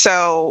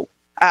 So,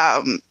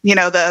 the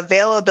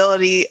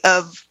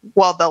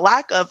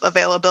lack of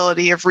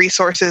availability of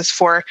resources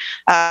for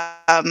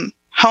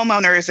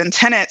homeowners and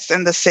tenants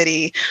in the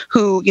city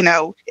who,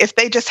 if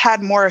they just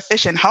had more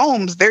efficient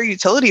homes, their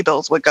utility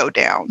bills would go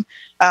down.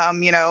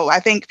 I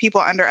think people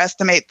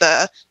underestimate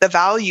the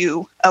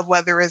value of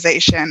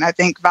weatherization. I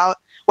think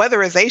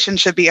weatherization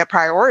should be a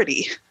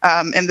priority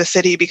in the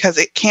city, because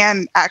it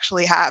can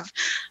actually have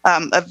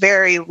a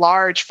very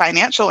large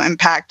financial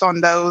impact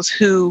on those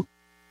who,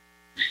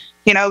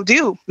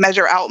 do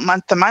measure out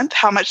month to month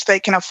how much they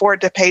can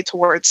afford to pay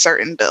towards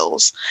certain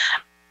bills.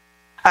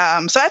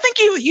 So I think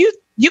you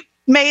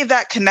made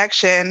that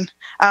connection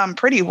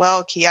pretty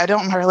well, Key. I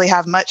don't really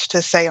have much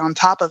to say on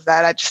top of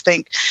that. I just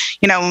think,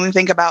 when we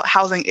think about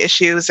housing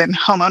issues and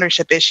home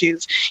ownership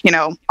issues,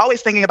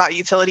 always thinking about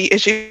utility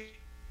issues,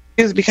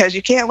 because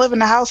you can't live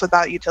in a house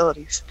without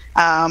utilities,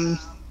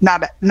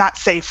 not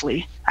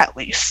safely, at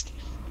least.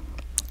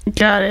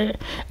 Got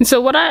it. And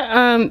so what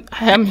I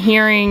am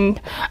hearing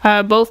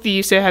both of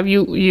you say,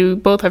 you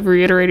both have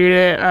reiterated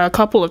it a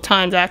couple of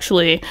times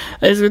actually,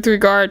 is with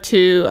regard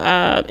to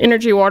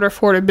energy, water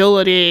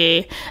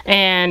affordability,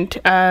 and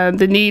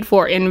the need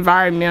for new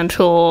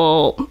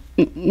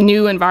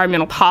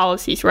environmental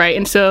policies, right?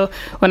 And so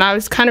when I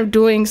was kind of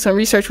doing some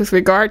research with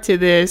regard to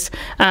this,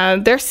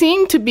 there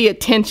seemed to be a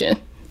tension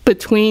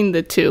between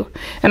the two.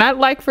 And I'd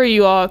like for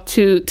you all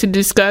to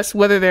discuss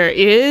whether there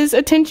is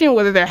a tension,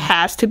 whether there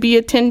has to be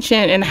a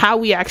tension, and how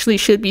we actually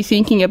should be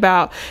thinking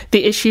about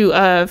the issue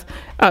of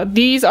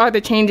these are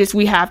the changes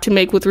we have to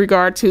make with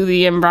regard to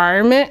the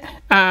environment,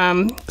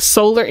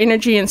 solar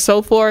energy and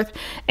so forth,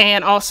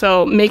 and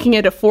also making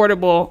it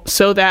affordable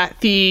so that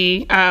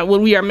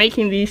when we are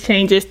making these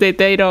changes, that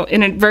they don't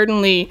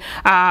inadvertently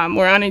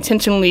or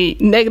unintentionally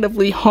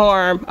negatively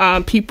harm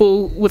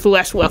people with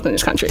less wealth in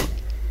this country.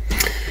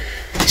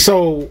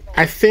 So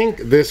I think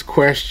this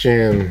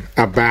question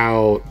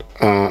about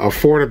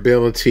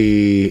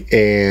affordability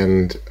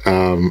and,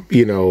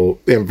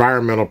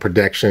 environmental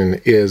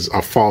protection is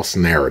a false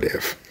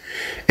narrative.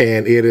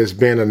 And it has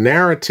been a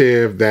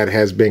narrative that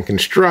has been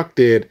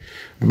constructed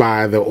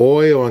by the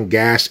oil and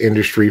gas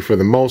industry for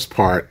the most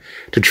part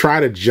to try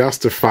to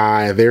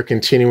justify their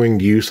continuing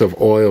use of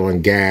oil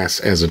and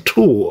gas as a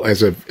tool,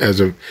 as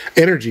a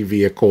energy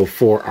vehicle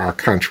for our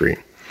country.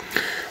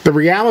 The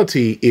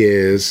reality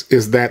is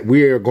that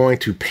we are going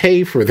to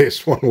pay for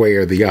this one way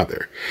or the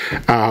other,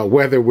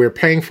 whether we're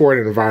paying for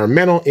it in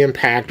environmental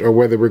impact or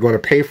whether we're going to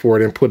pay for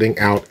it in putting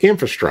out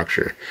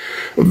infrastructure.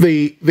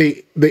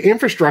 The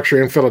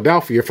infrastructure in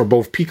Philadelphia for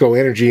both PECO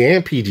Energy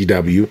and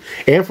PGW,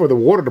 and for the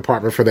water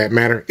department for that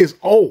matter, is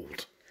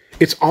old.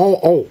 It's all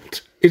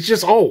old. It's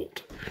just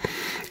old.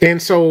 And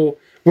so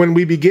when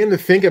we begin to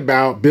think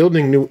about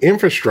building new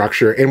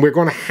infrastructure, and we're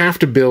going to have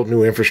to build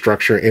new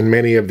infrastructure in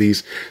many of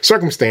these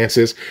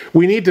circumstances,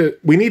 we need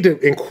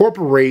to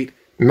incorporate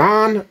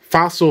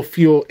non-fossil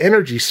fuel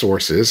energy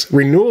sources,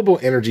 renewable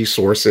energy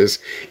sources,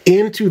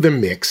 into the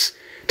mix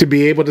to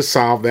be able to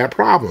solve that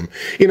problem.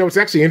 It's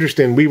actually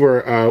interesting. We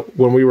were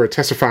when we were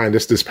testifying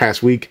this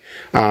past week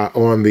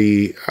on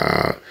the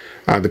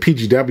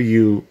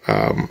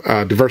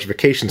PGW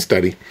diversification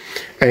study,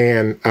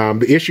 and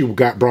the issue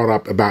got brought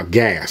up about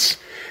gas.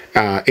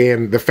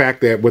 And the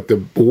fact that with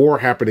the war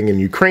happening in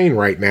Ukraine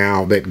right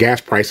now, that gas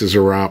prices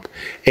are up,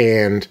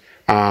 and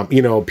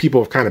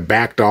people have kind of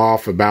backed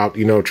off about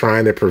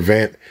trying to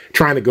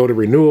go to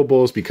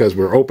renewables, because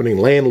we're opening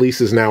land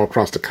leases now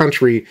across the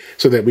country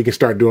so that we can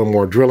start doing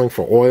more drilling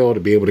for oil to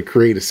be able to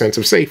create a sense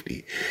of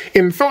safety.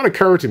 And the thought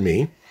occurred to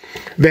me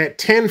that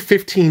 10,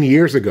 15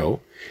 years ago,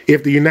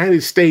 if the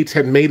United States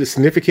had made a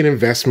significant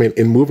investment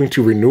in moving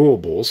to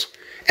renewables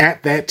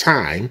at that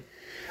time,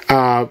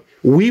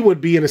 we would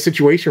be in a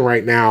situation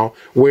right now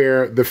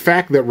where the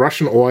fact that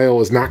Russian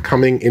oil is not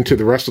coming into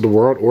the rest of the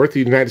world or to the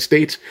United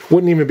States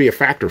wouldn't even be a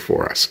factor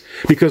for us,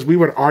 because we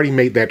would have already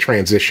made that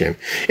transition,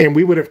 and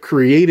we would have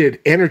created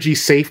energy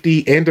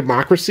safety and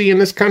democracy in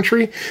this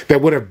country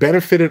that would have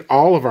benefited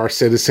all of our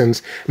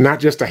citizens,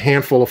 not just a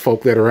handful of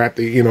folk that are at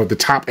the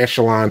top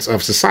echelons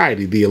of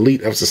society, the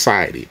elite of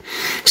society.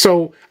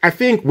 So I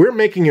think we're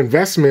making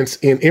investments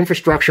in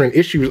infrastructure and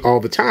issues all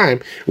the time.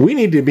 We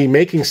need to be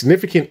making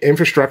significant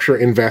infrastructure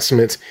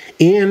investments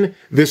in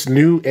this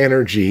new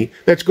energy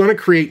that's going to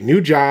create new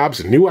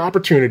jobs and new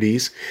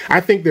opportunities. I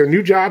think there are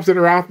new jobs that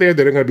are out there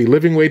that are going to be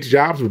living wage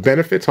jobs with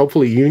benefits,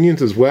 hopefully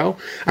unions as well.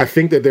 I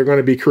think that they're going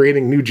to be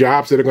creating new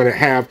jobs that are going to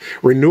have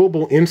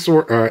renewable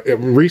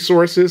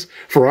resources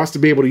for us to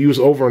be able to use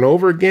over and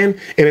over again.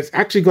 And it's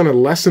actually going to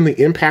lessen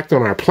the impact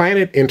on our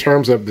planet in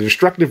terms of the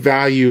destructive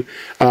value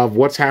of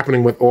what's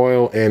happening with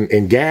oil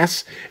and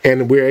gas.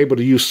 And we're able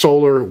to use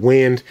solar,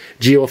 wind,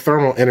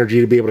 geothermal energy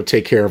to be able to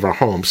take care of our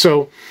homes.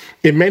 So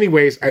in many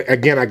ways, I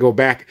go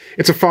back.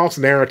 It's a false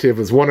narrative.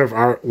 As one of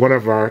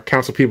our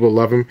council people,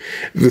 love him,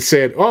 that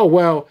said, "Oh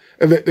well,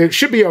 it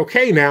should be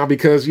okay now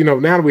because now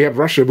that we have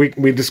Russia, we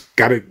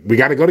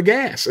gotta go to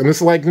gas." And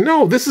it's like,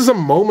 no, this is a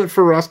moment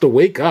for us to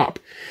wake up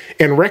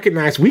and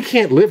recognize we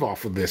can't live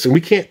off of this, and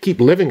we can't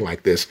keep living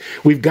like this.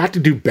 We've got to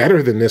do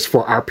better than this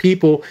for our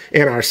people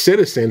and our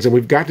citizens, and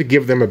we've got to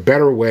give them a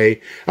better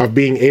way of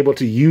being able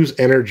to use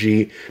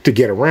energy to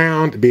get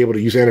around, to be able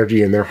to use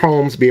energy in their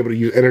homes, be able to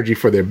use energy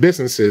for their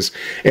businesses,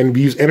 and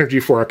use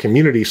energy for our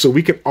community, so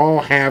we can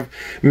all have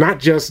not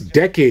just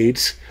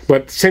decades,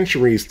 but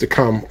centuries to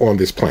come on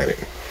this planet.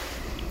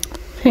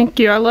 Thank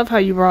you. I love how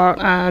you brought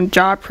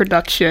job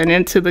production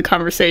into the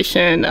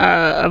conversation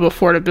of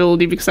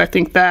affordability, because I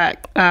think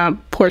that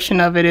portion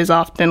of it is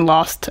often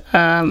lost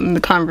in the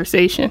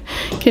conversation.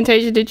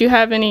 Contagia, did you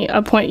have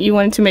a point you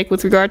wanted to make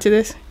with regard to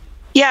this?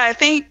 Yeah, I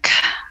think,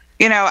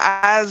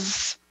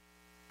 as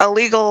a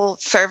legal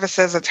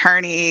services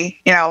attorney,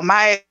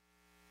 my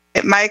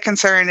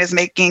concern is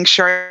making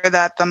sure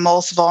that the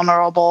most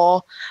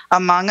vulnerable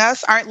among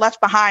us aren't left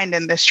behind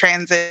in this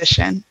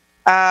transition.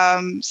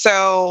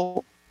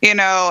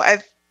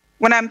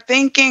 When I'm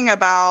thinking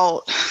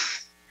about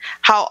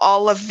how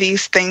all of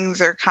these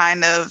things are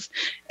kind of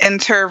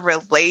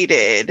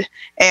interrelated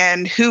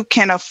and who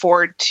can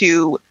afford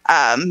to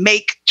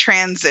make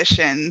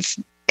transitions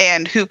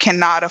and who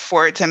cannot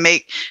afford to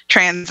make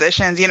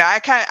transitions,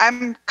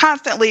 I'm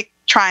constantly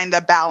trying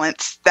to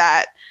balance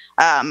that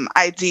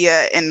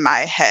idea in my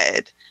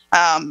head.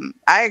 I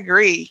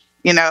agree,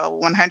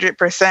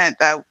 100%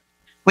 that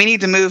we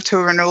need to move to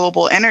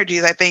renewable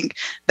energies. I think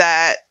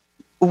that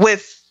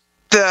with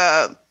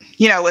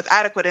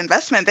adequate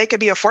investment, they could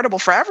be affordable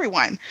for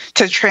everyone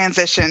to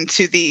transition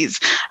to these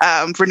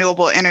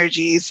renewable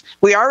energies.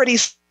 We already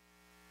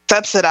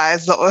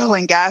subsidize the oil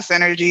and gas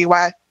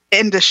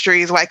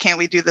industries. Why can't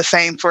we do the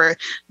same for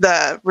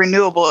the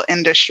renewable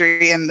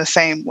industry in the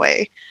same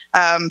way?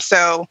 I'm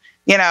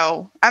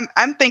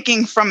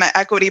thinking from an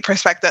equity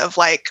perspective,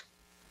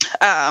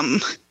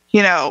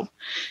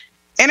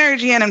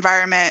 energy and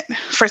environment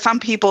for some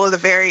people is a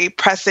very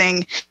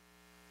pressing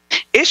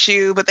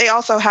issue, but they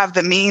also have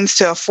the means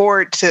to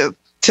afford to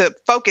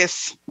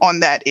focus on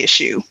that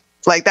issue.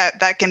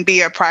 That can be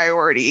a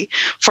priority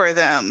for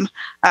them.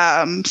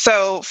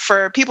 So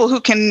for people who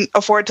can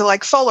afford to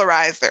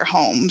solarize their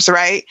homes,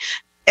 right?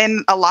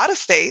 In a lot of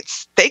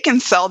states, they can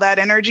sell that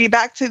energy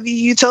back to the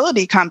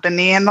utility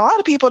company. And a lot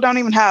of people don't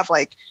even have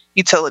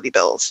utility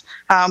bills.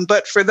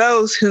 But for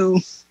those who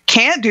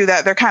can't do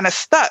that, they're kind of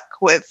stuck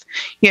with,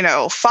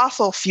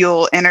 fossil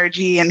fuel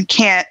energy and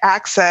can't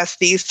access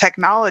these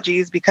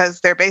technologies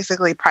because they're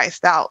basically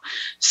priced out.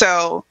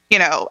 So,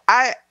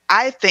 I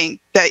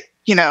think that,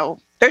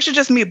 there should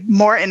just be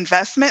more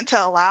investment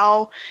to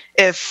allow,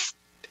 if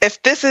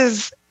this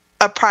is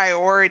a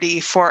priority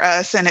for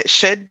us, and it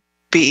should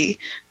be,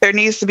 there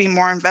needs to be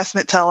more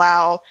investment to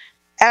allow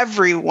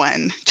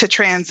everyone to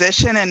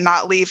transition and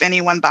not leave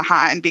anyone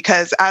behind,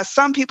 because as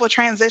some people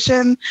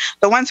transition,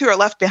 the ones who are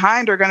left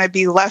behind are going to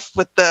be left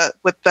with the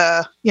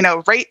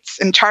rates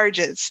and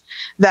charges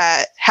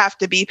that have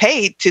to be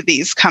paid to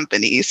these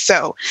companies.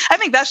 So I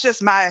think that's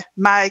just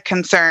my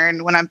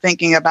concern when I'm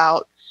thinking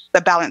about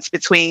the balance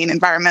between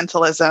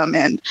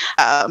environmentalism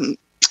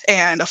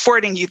and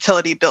affording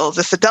utility bills.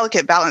 It's a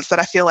delicate balance that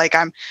I feel like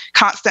I'm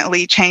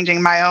constantly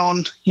changing my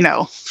own,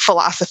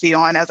 philosophy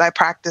on as I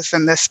practice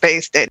in this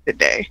space day to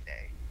day.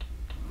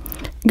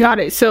 Got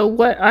it. So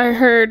what I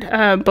heard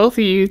both of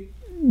you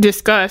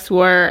discuss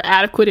were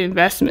adequate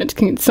investment.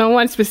 Can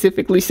someone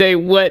specifically say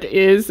what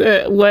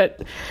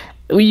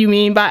you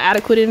mean by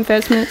adequate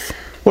investments?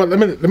 Well,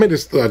 let me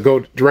just go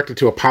directly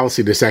to a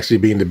policy that's actually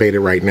being debated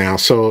right now.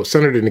 So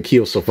Senator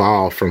Nikhil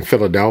Sawant from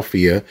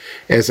Philadelphia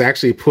has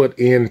actually put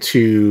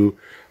into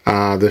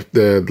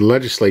the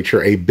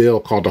legislature a bill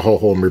called the Whole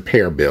Home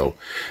Repair Bill,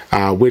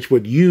 which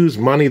would use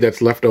money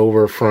that's left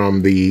over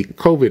from the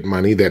COVID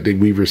money that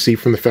we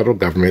received from the federal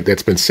government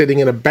that's been sitting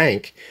in a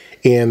bank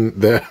in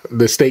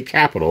the state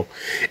capitol,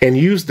 and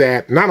use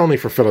that not only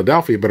for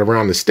Philadelphia, but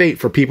around the state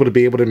for people to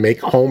be able to make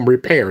home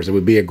repairs. It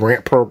would be a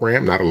grant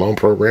program, not a loan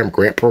program,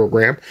 grant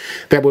program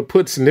that would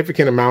put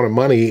significant amount of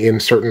money in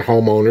certain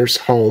homeowners'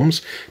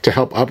 homes to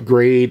help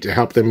upgrade, to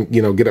help them,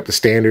 get up to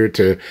standard,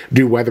 to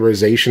do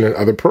weatherization and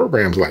other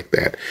programs like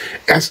that.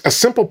 As a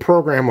simple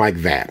program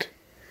like that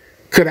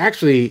could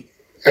actually,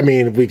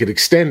 if we could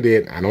extend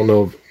it, I don't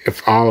know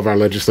if all of our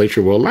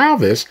legislature will allow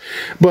this,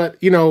 but,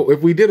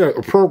 if we did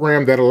a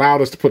program that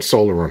allowed us to put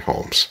solar on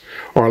homes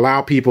or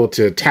allow people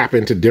to tap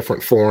into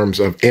different forms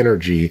of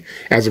energy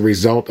as a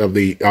result of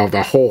the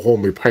whole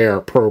home repair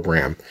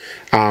program,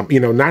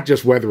 not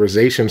just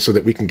weatherization so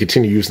that we can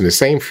continue using the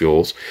same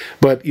fuels,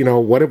 but,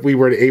 what if we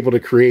were able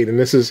to create, and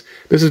this is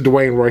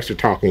Dwayne Royster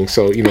talking,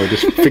 so,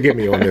 just forgive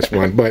me on this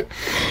one, but,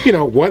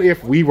 what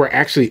if we were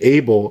actually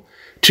able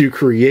to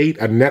create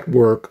a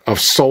network of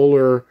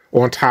solar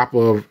on top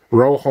of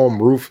row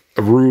home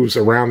roofs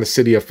around the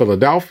city of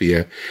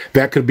Philadelphia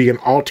that could be an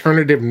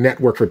alternative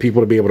network for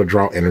people to be able to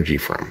draw energy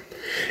from.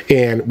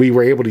 And we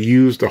were able to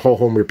use the Whole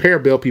Home Repair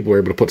Bill. People were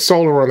able to put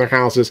solar on their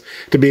houses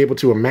to be able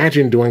to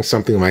imagine doing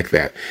something like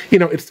that.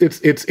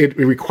 It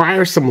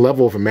requires some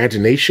level of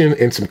imagination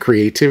and some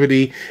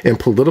creativity and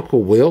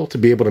political will to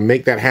be able to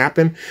make that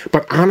happen.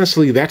 But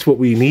honestly, that's what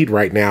we need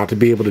right now to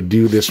be able to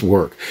do this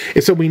work.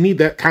 And so we need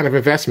that kind of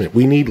investment.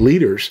 We need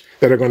leaders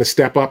that are going to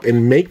step up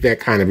and make that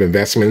kind of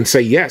investment and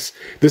say, yes,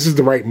 this is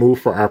the right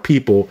move for our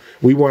people.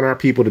 We want our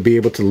people to be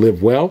able to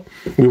live well.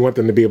 We want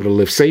them to be able to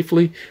live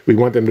safely. We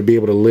want them to be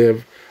able to live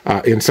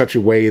in such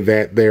a way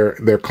that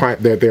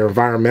their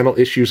environmental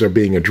issues are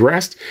being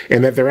addressed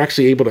and that they're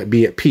actually able to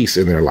be at peace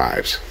in their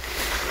lives.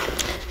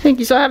 Thank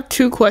you. So I have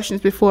two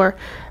questions before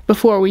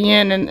before we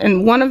end,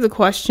 and one of the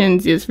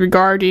questions is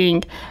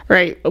regarding,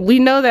 right, we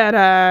know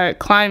that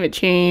climate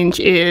change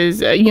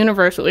is a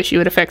universal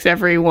issue. It affects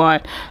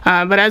everyone.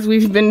 But as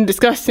we've been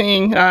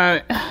discussing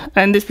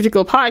in this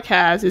particular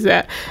podcast, is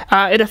that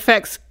it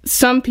affects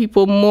some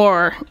people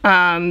more.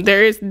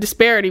 There is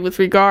disparity with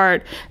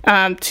regard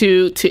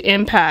to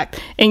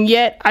impact. And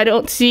yet I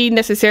don't see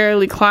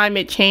necessarily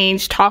climate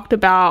change talked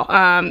about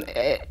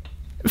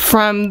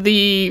from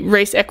the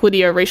race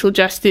equity or racial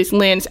justice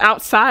lens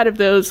outside of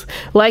those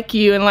like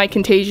you and like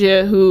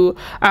Contagia who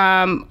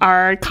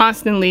are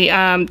constantly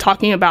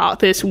talking about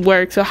this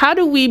work. So how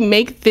do we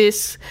make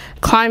this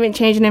climate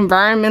change and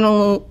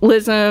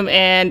environmentalism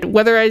and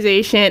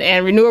weatherization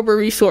and renewable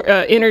resource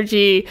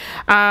energy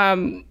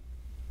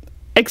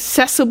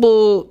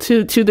accessible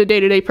to the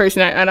day-to-day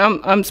person? And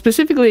I'm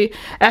specifically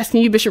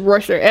asking you, Bishop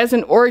Royster, as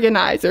an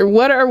organizer,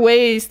 what are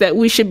ways that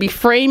we should be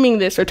framing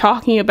this or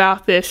talking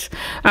about this?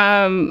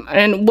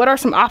 And what are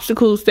some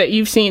obstacles that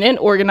you've seen in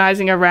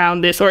organizing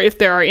around this, or if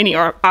there are any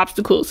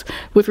obstacles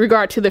with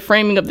regard to the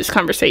framing of this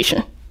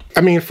conversation?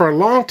 I mean, for a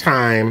long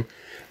time,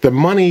 the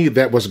money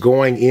that was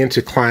going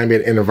into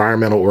climate and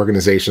environmental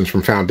organizations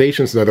from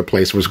foundations and other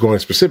places was going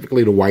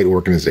specifically to white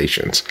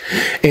organizations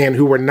and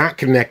who were not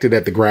connected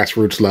at the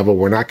grassroots level,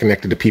 were not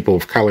connected to people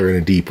of color in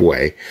a deep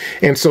way.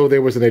 And so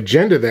there was an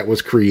agenda that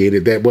was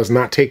created that was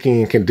not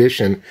taking in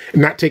consideration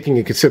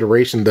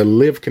the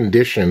lived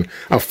condition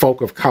of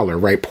folk of color,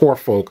 right? Poor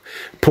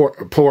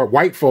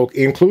white folk,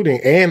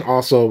 including and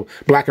also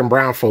black and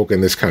brown folk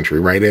in this country,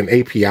 right? And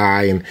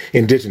API and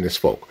indigenous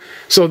folk.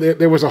 So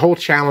there was a whole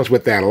challenge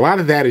with that. A lot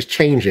of that is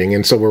changing,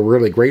 and so we're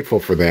really grateful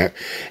for that.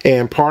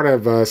 And part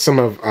of some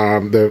of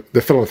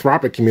the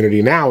philanthropic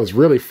community now is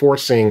really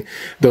forcing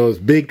those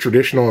big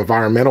traditional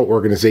environmental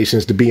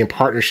organizations to be in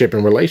partnership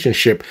and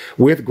relationship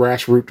with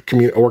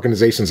grassroots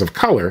organizations of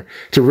color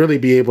to really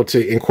be able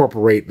to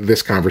incorporate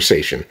this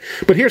conversation.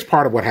 But here's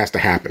part of what has to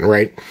happen,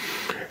 right?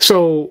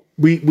 So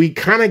we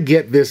kind of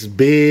get this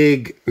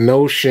big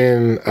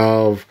notion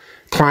of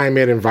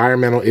climate,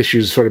 environmental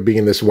issues sort of being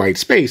in this white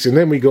space. And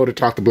then we go to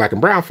talk to black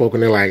and brown folk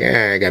and they're like,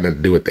 I got nothing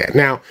to do with that.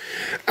 Now,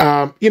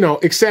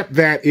 except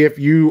that if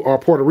you are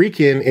Puerto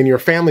Rican and your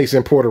family's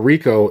in Puerto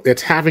Rico,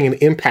 it's having an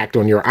impact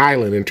on your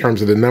island in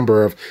terms of the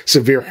number of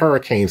severe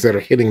hurricanes that are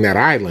hitting that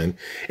island.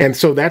 And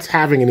so that's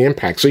having an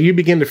impact. So you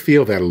begin to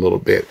feel that a little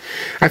bit.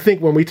 I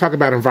think when we talk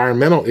about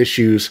environmental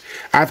issues,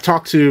 I've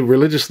talked to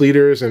religious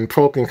leaders and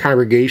folk and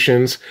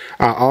congregations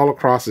all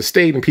across the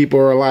state, and people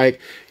are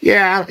like,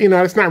 yeah,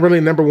 it's not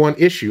really number one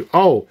issue.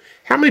 Oh,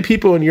 how many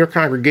people in your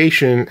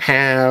congregation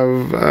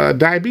have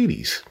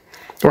diabetes?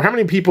 Or how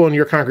many people in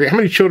your congregation, how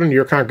many children in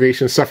your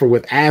congregation suffer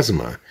with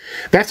asthma?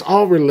 That's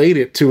all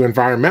related to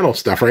environmental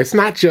stuff, right? It's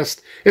not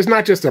just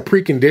a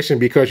precondition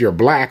because you're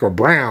black or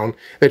brown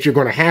that you're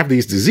going to have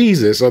these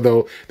diseases,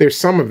 although there's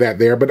some of that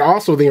there, but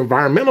also the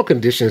environmental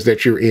conditions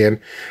that you're in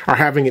are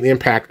having an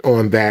impact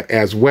on that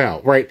as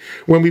well, right?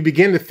 When we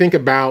begin to think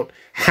about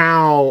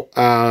how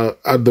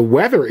the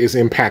weather is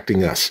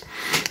impacting us.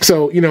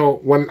 So,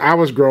 when I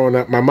was growing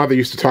up, my mother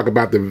used to talk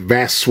about the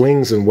vast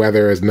swings in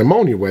weather as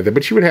pneumonia weather,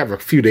 but she would have a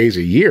few days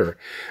a year.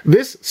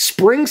 This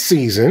spring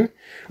season,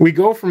 we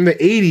go from the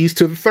 80s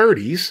to the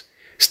 30s,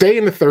 stay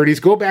in the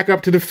 30s, go back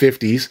up to the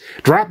 50s,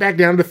 drop back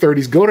down to the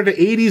 30s, go to the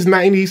 80s,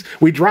 90s,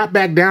 we drop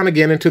back down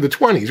again into the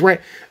 20s,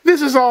 right?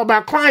 This is all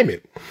about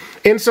climate.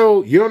 And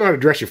so you don't know how to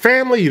dress your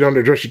family, you don't know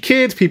how to dress your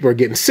kids, people are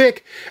getting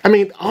sick. I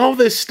mean, all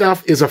this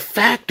stuff is a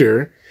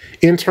factor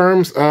in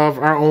terms of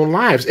our own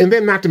lives. And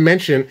then not to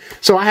mention,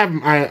 so I have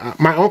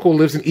my uncle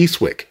lives in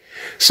Eastwick.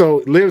 So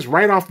lives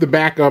right off the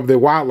back of the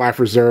wildlife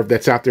reserve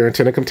that's out there in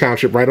Tennecomm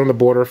Township, right on the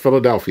border of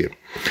Philadelphia.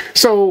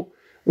 So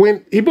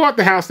when he bought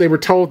the house, they were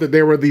told that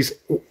there were these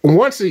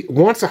once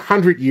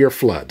 100-year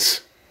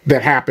floods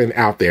that happen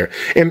out there.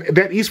 And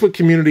that Eastwood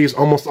community is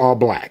almost all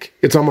black.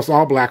 It's almost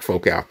all black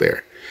folk out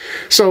there.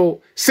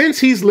 So since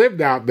he's lived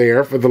out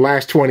there for the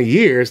last 20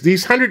 years,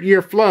 these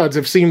 100-year floods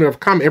have seemed to have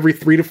come every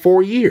 3 to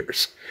 4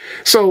 years.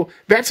 So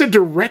that's a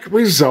direct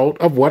result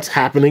of what's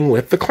happening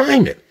with the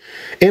climate.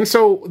 And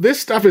so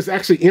this stuff is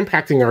actually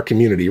impacting our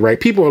community, right?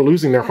 People are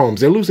losing their homes.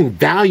 They're losing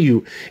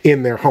value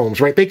in their homes,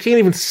 right? They can't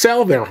even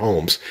sell their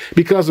homes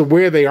because of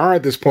where they are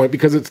at this point,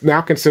 because it's now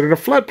considered a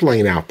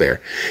floodplain out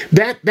there.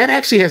 That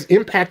actually has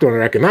impact on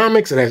our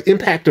economics. It has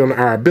impact on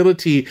our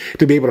ability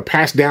to be able to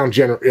pass down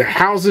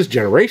houses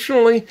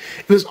generationally.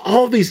 There's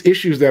all these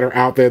issues that are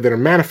out there that are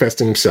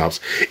manifesting themselves.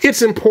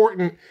 It's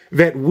important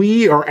that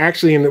we are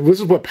actually, and this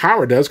is what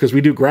Power does because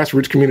we do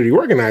grassroots community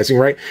organizing,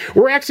 right?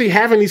 We're actually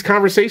having these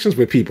conversations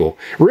with people,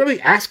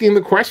 really asking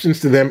the questions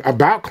to them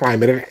about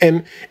climate.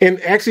 And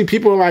actually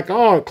people are like,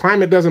 oh,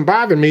 climate doesn't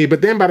bother me.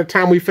 But then by the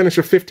time we finish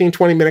a 15,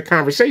 20-minute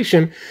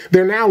conversation,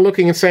 they're now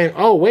looking and saying,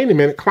 oh, wait a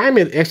minute,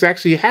 climate is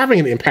actually having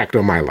an impact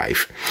on my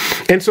life.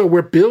 And so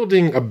we're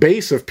building a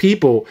base of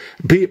people,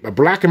 be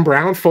black and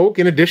brown folk,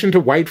 in addition to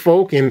white folk,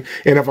 folk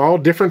and of all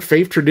different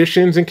faith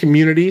traditions and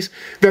communities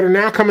that are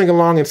now coming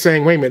along and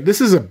saying, wait a minute,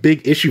 this is a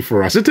big issue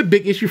for us. It's a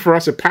big issue for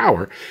us at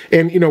Power.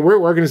 And, we're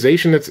an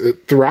organization that's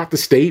throughout the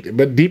state,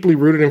 but deeply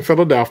rooted in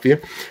Philadelphia.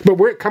 But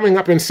we're coming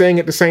up and saying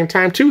at the same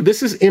time, too,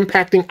 this is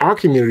impacting our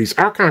communities,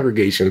 our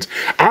congregations,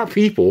 our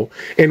people,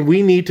 and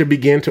we need to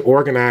begin to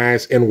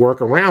organize and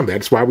work around that.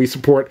 That's why we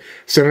support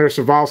Senator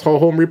Saval's whole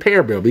home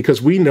repair bill,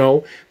 because we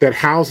know that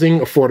housing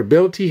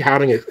affordability,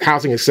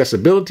 housing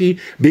accessibility,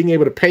 being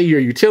able to pay your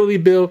utility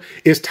bill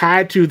is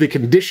tied to the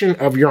condition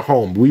of your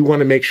home. We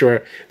want to make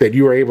sure that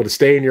you are able to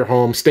stay in your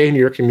home, stay in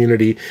your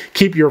community,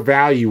 keep your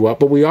value up.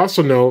 But we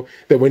also know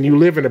that when you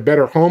live in a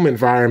better home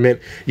environment,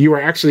 you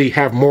are actually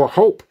have more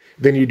hope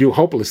than you do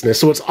hopelessness.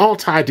 So it's all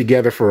tied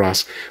together for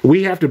us.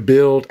 We have to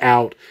build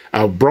out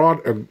a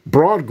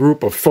broad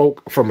group of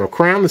folk from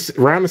around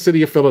the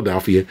city of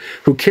Philadelphia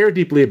who care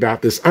deeply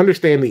about this,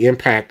 understand the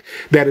impact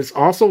that is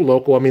also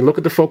local. I mean, look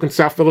at the folk in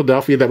South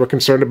Philadelphia that were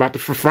concerned about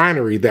the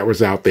refinery that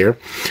was out there.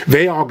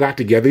 They all got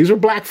together. These were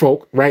black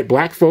folk, right?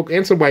 Black folk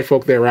and some white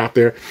folk that were out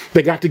there.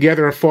 They got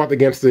together and fought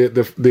against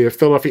the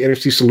Philadelphia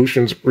Energy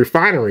Solutions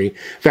refinery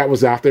that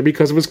was out there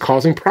because it was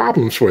causing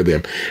problems for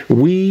them.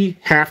 We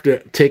have to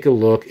take a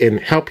look and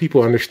help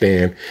people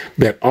understand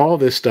that all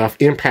this stuff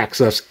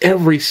impacts us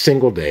every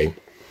single day,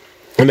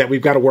 and that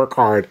we've got to work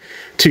hard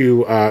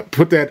to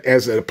put that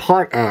as a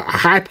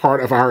high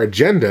part of our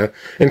agenda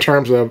in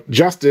terms of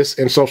justice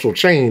and social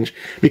change,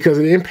 because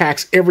it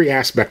impacts every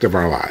aspect of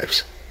our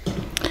lives.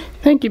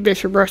 Thank you,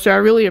 Bishop Royster. I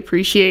really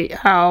appreciate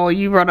how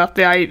you brought up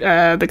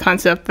the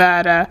concept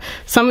that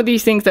some of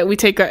these things that we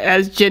take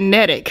as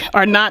genetic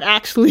are not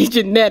actually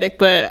genetic,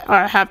 but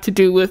have to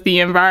do with the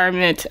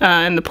environment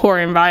and the poor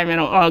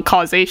environmental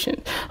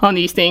causation on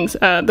these things.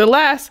 The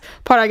last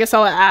part, I guess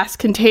I'll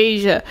ask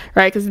Contasia,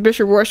 right? Because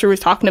Bishop Royster was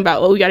talking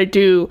about what we got to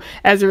do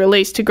as it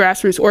relates to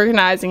grassroots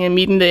organizing and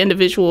meeting the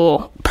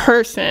individual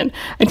person.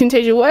 And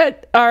Contasia,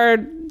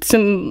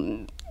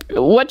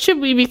 what should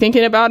we be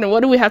thinking about, and what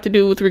do we have to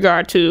do with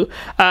regard to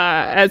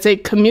as a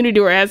community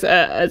or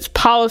as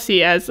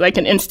policy, as like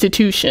an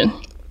institution?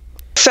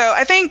 So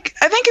I think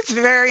it's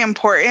very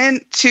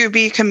important to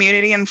be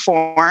community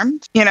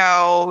informed.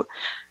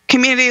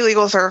 Community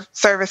Legal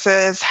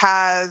Services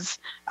has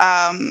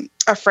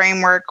a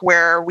framework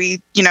where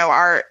we,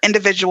 our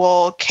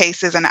individual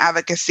cases and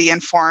advocacy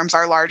informs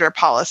our larger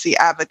policy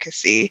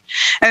advocacy.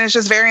 And it's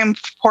just very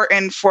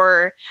important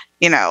for,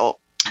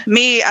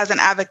 me as an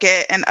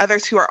advocate and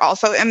others who are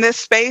also in this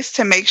space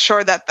to make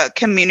sure that the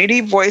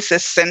community voice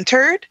is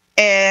centered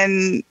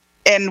and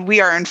we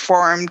are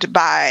informed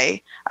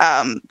by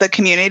the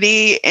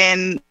community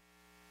in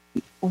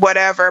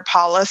whatever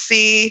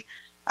policy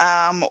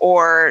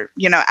or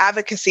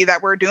advocacy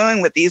that we're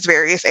doing with these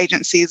various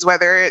agencies,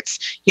 whether it's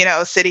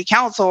city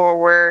council or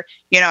we're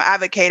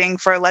advocating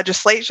for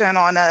legislation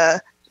on a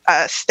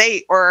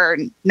state or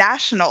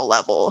national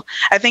level.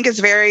 I think it's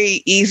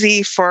very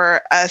easy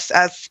for us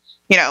as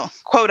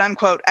quote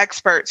unquote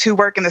experts who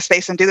work in the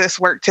space and do this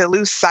work to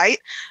lose sight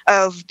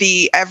of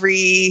the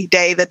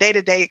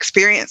day-to-day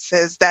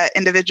experiences that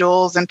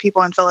individuals and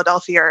people in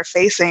Philadelphia are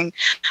facing.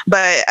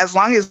 But as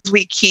long as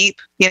we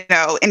keep,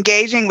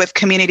 engaging with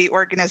community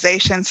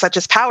organizations such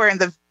as Power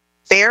and the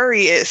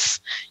various,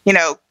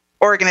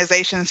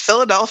 organizations,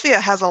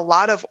 Philadelphia has a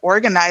lot of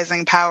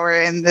organizing power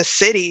in the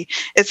city.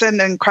 It's an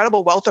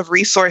incredible wealth of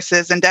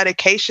resources and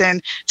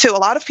dedication to a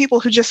lot of people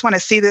who just want to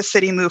see this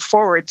city move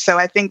forward. So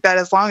I think that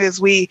as long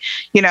as we,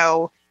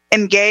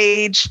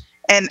 engage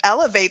and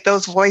elevate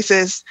those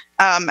voices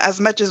as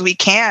much as we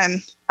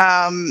can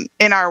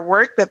in our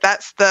work,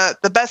 that's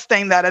the best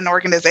thing that an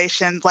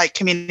organization like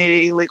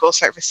Community Legal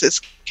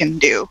Services can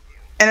do.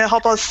 And it'll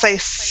help us stay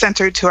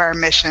centered to our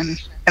mission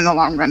in the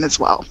long run as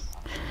well.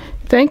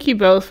 Thank you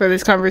both for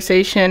this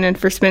conversation and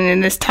for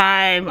spending this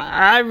time.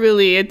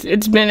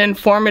 It's been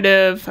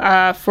informative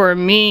for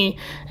me,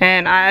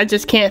 and I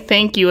just can't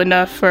thank you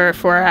enough for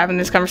having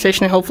this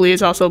conversation. And hopefully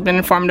it's also been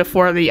informative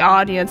for the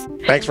audience.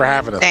 Thanks for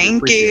having us.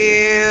 Thank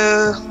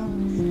you.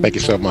 Thank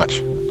you so much.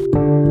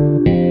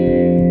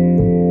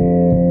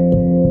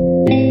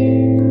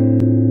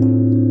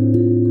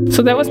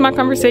 So that was my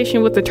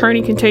conversation with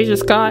attorney Contasia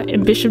Scott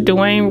and Bishop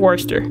Dwayne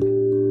Royster.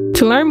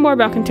 To learn more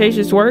about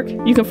Contasia's work,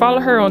 you can follow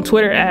her on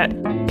Twitter at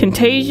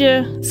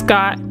Contasia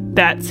Scott.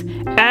 That's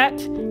at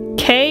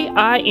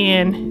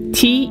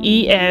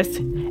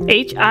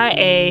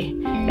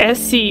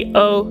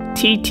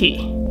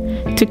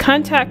KINTESHIASCOTT. To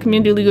contact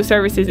Community Legal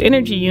Services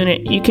Energy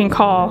Unit, you can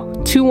call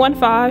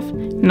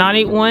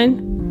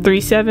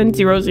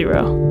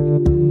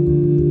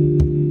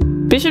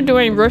 215-981-3700. Bishop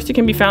Dwayne Royster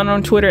can be found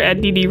on Twitter at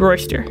DD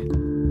Royster.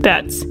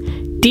 That's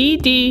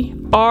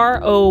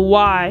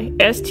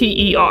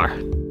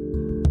DDROYSTER.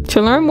 To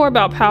learn more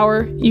about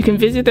Power, you can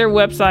visit their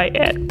website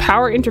at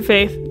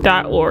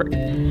powerinterfaith.org.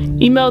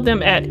 Email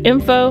them at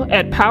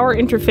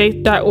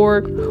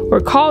info@powerinterfaith.org or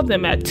call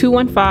them at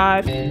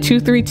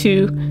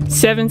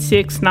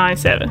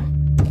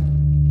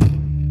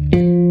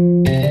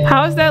 215-232-7697.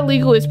 How Is That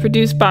Legal is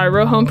produced by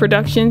Row Home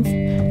Productions.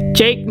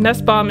 Jake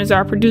Nussbaum is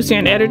our producer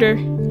and editor.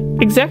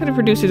 Executive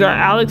producers are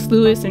Alex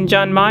Lewis and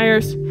John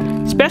Myers.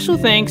 Special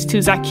thanks to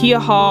Zakia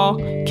Hall,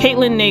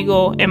 Caitlin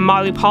Nagel, and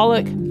Molly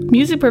Pollock.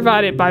 Music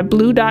provided by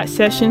Blue Dot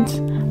Sessions.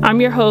 I'm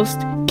your host,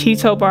 Key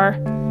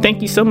Tobar.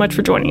 Thank you so much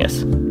for joining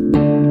us.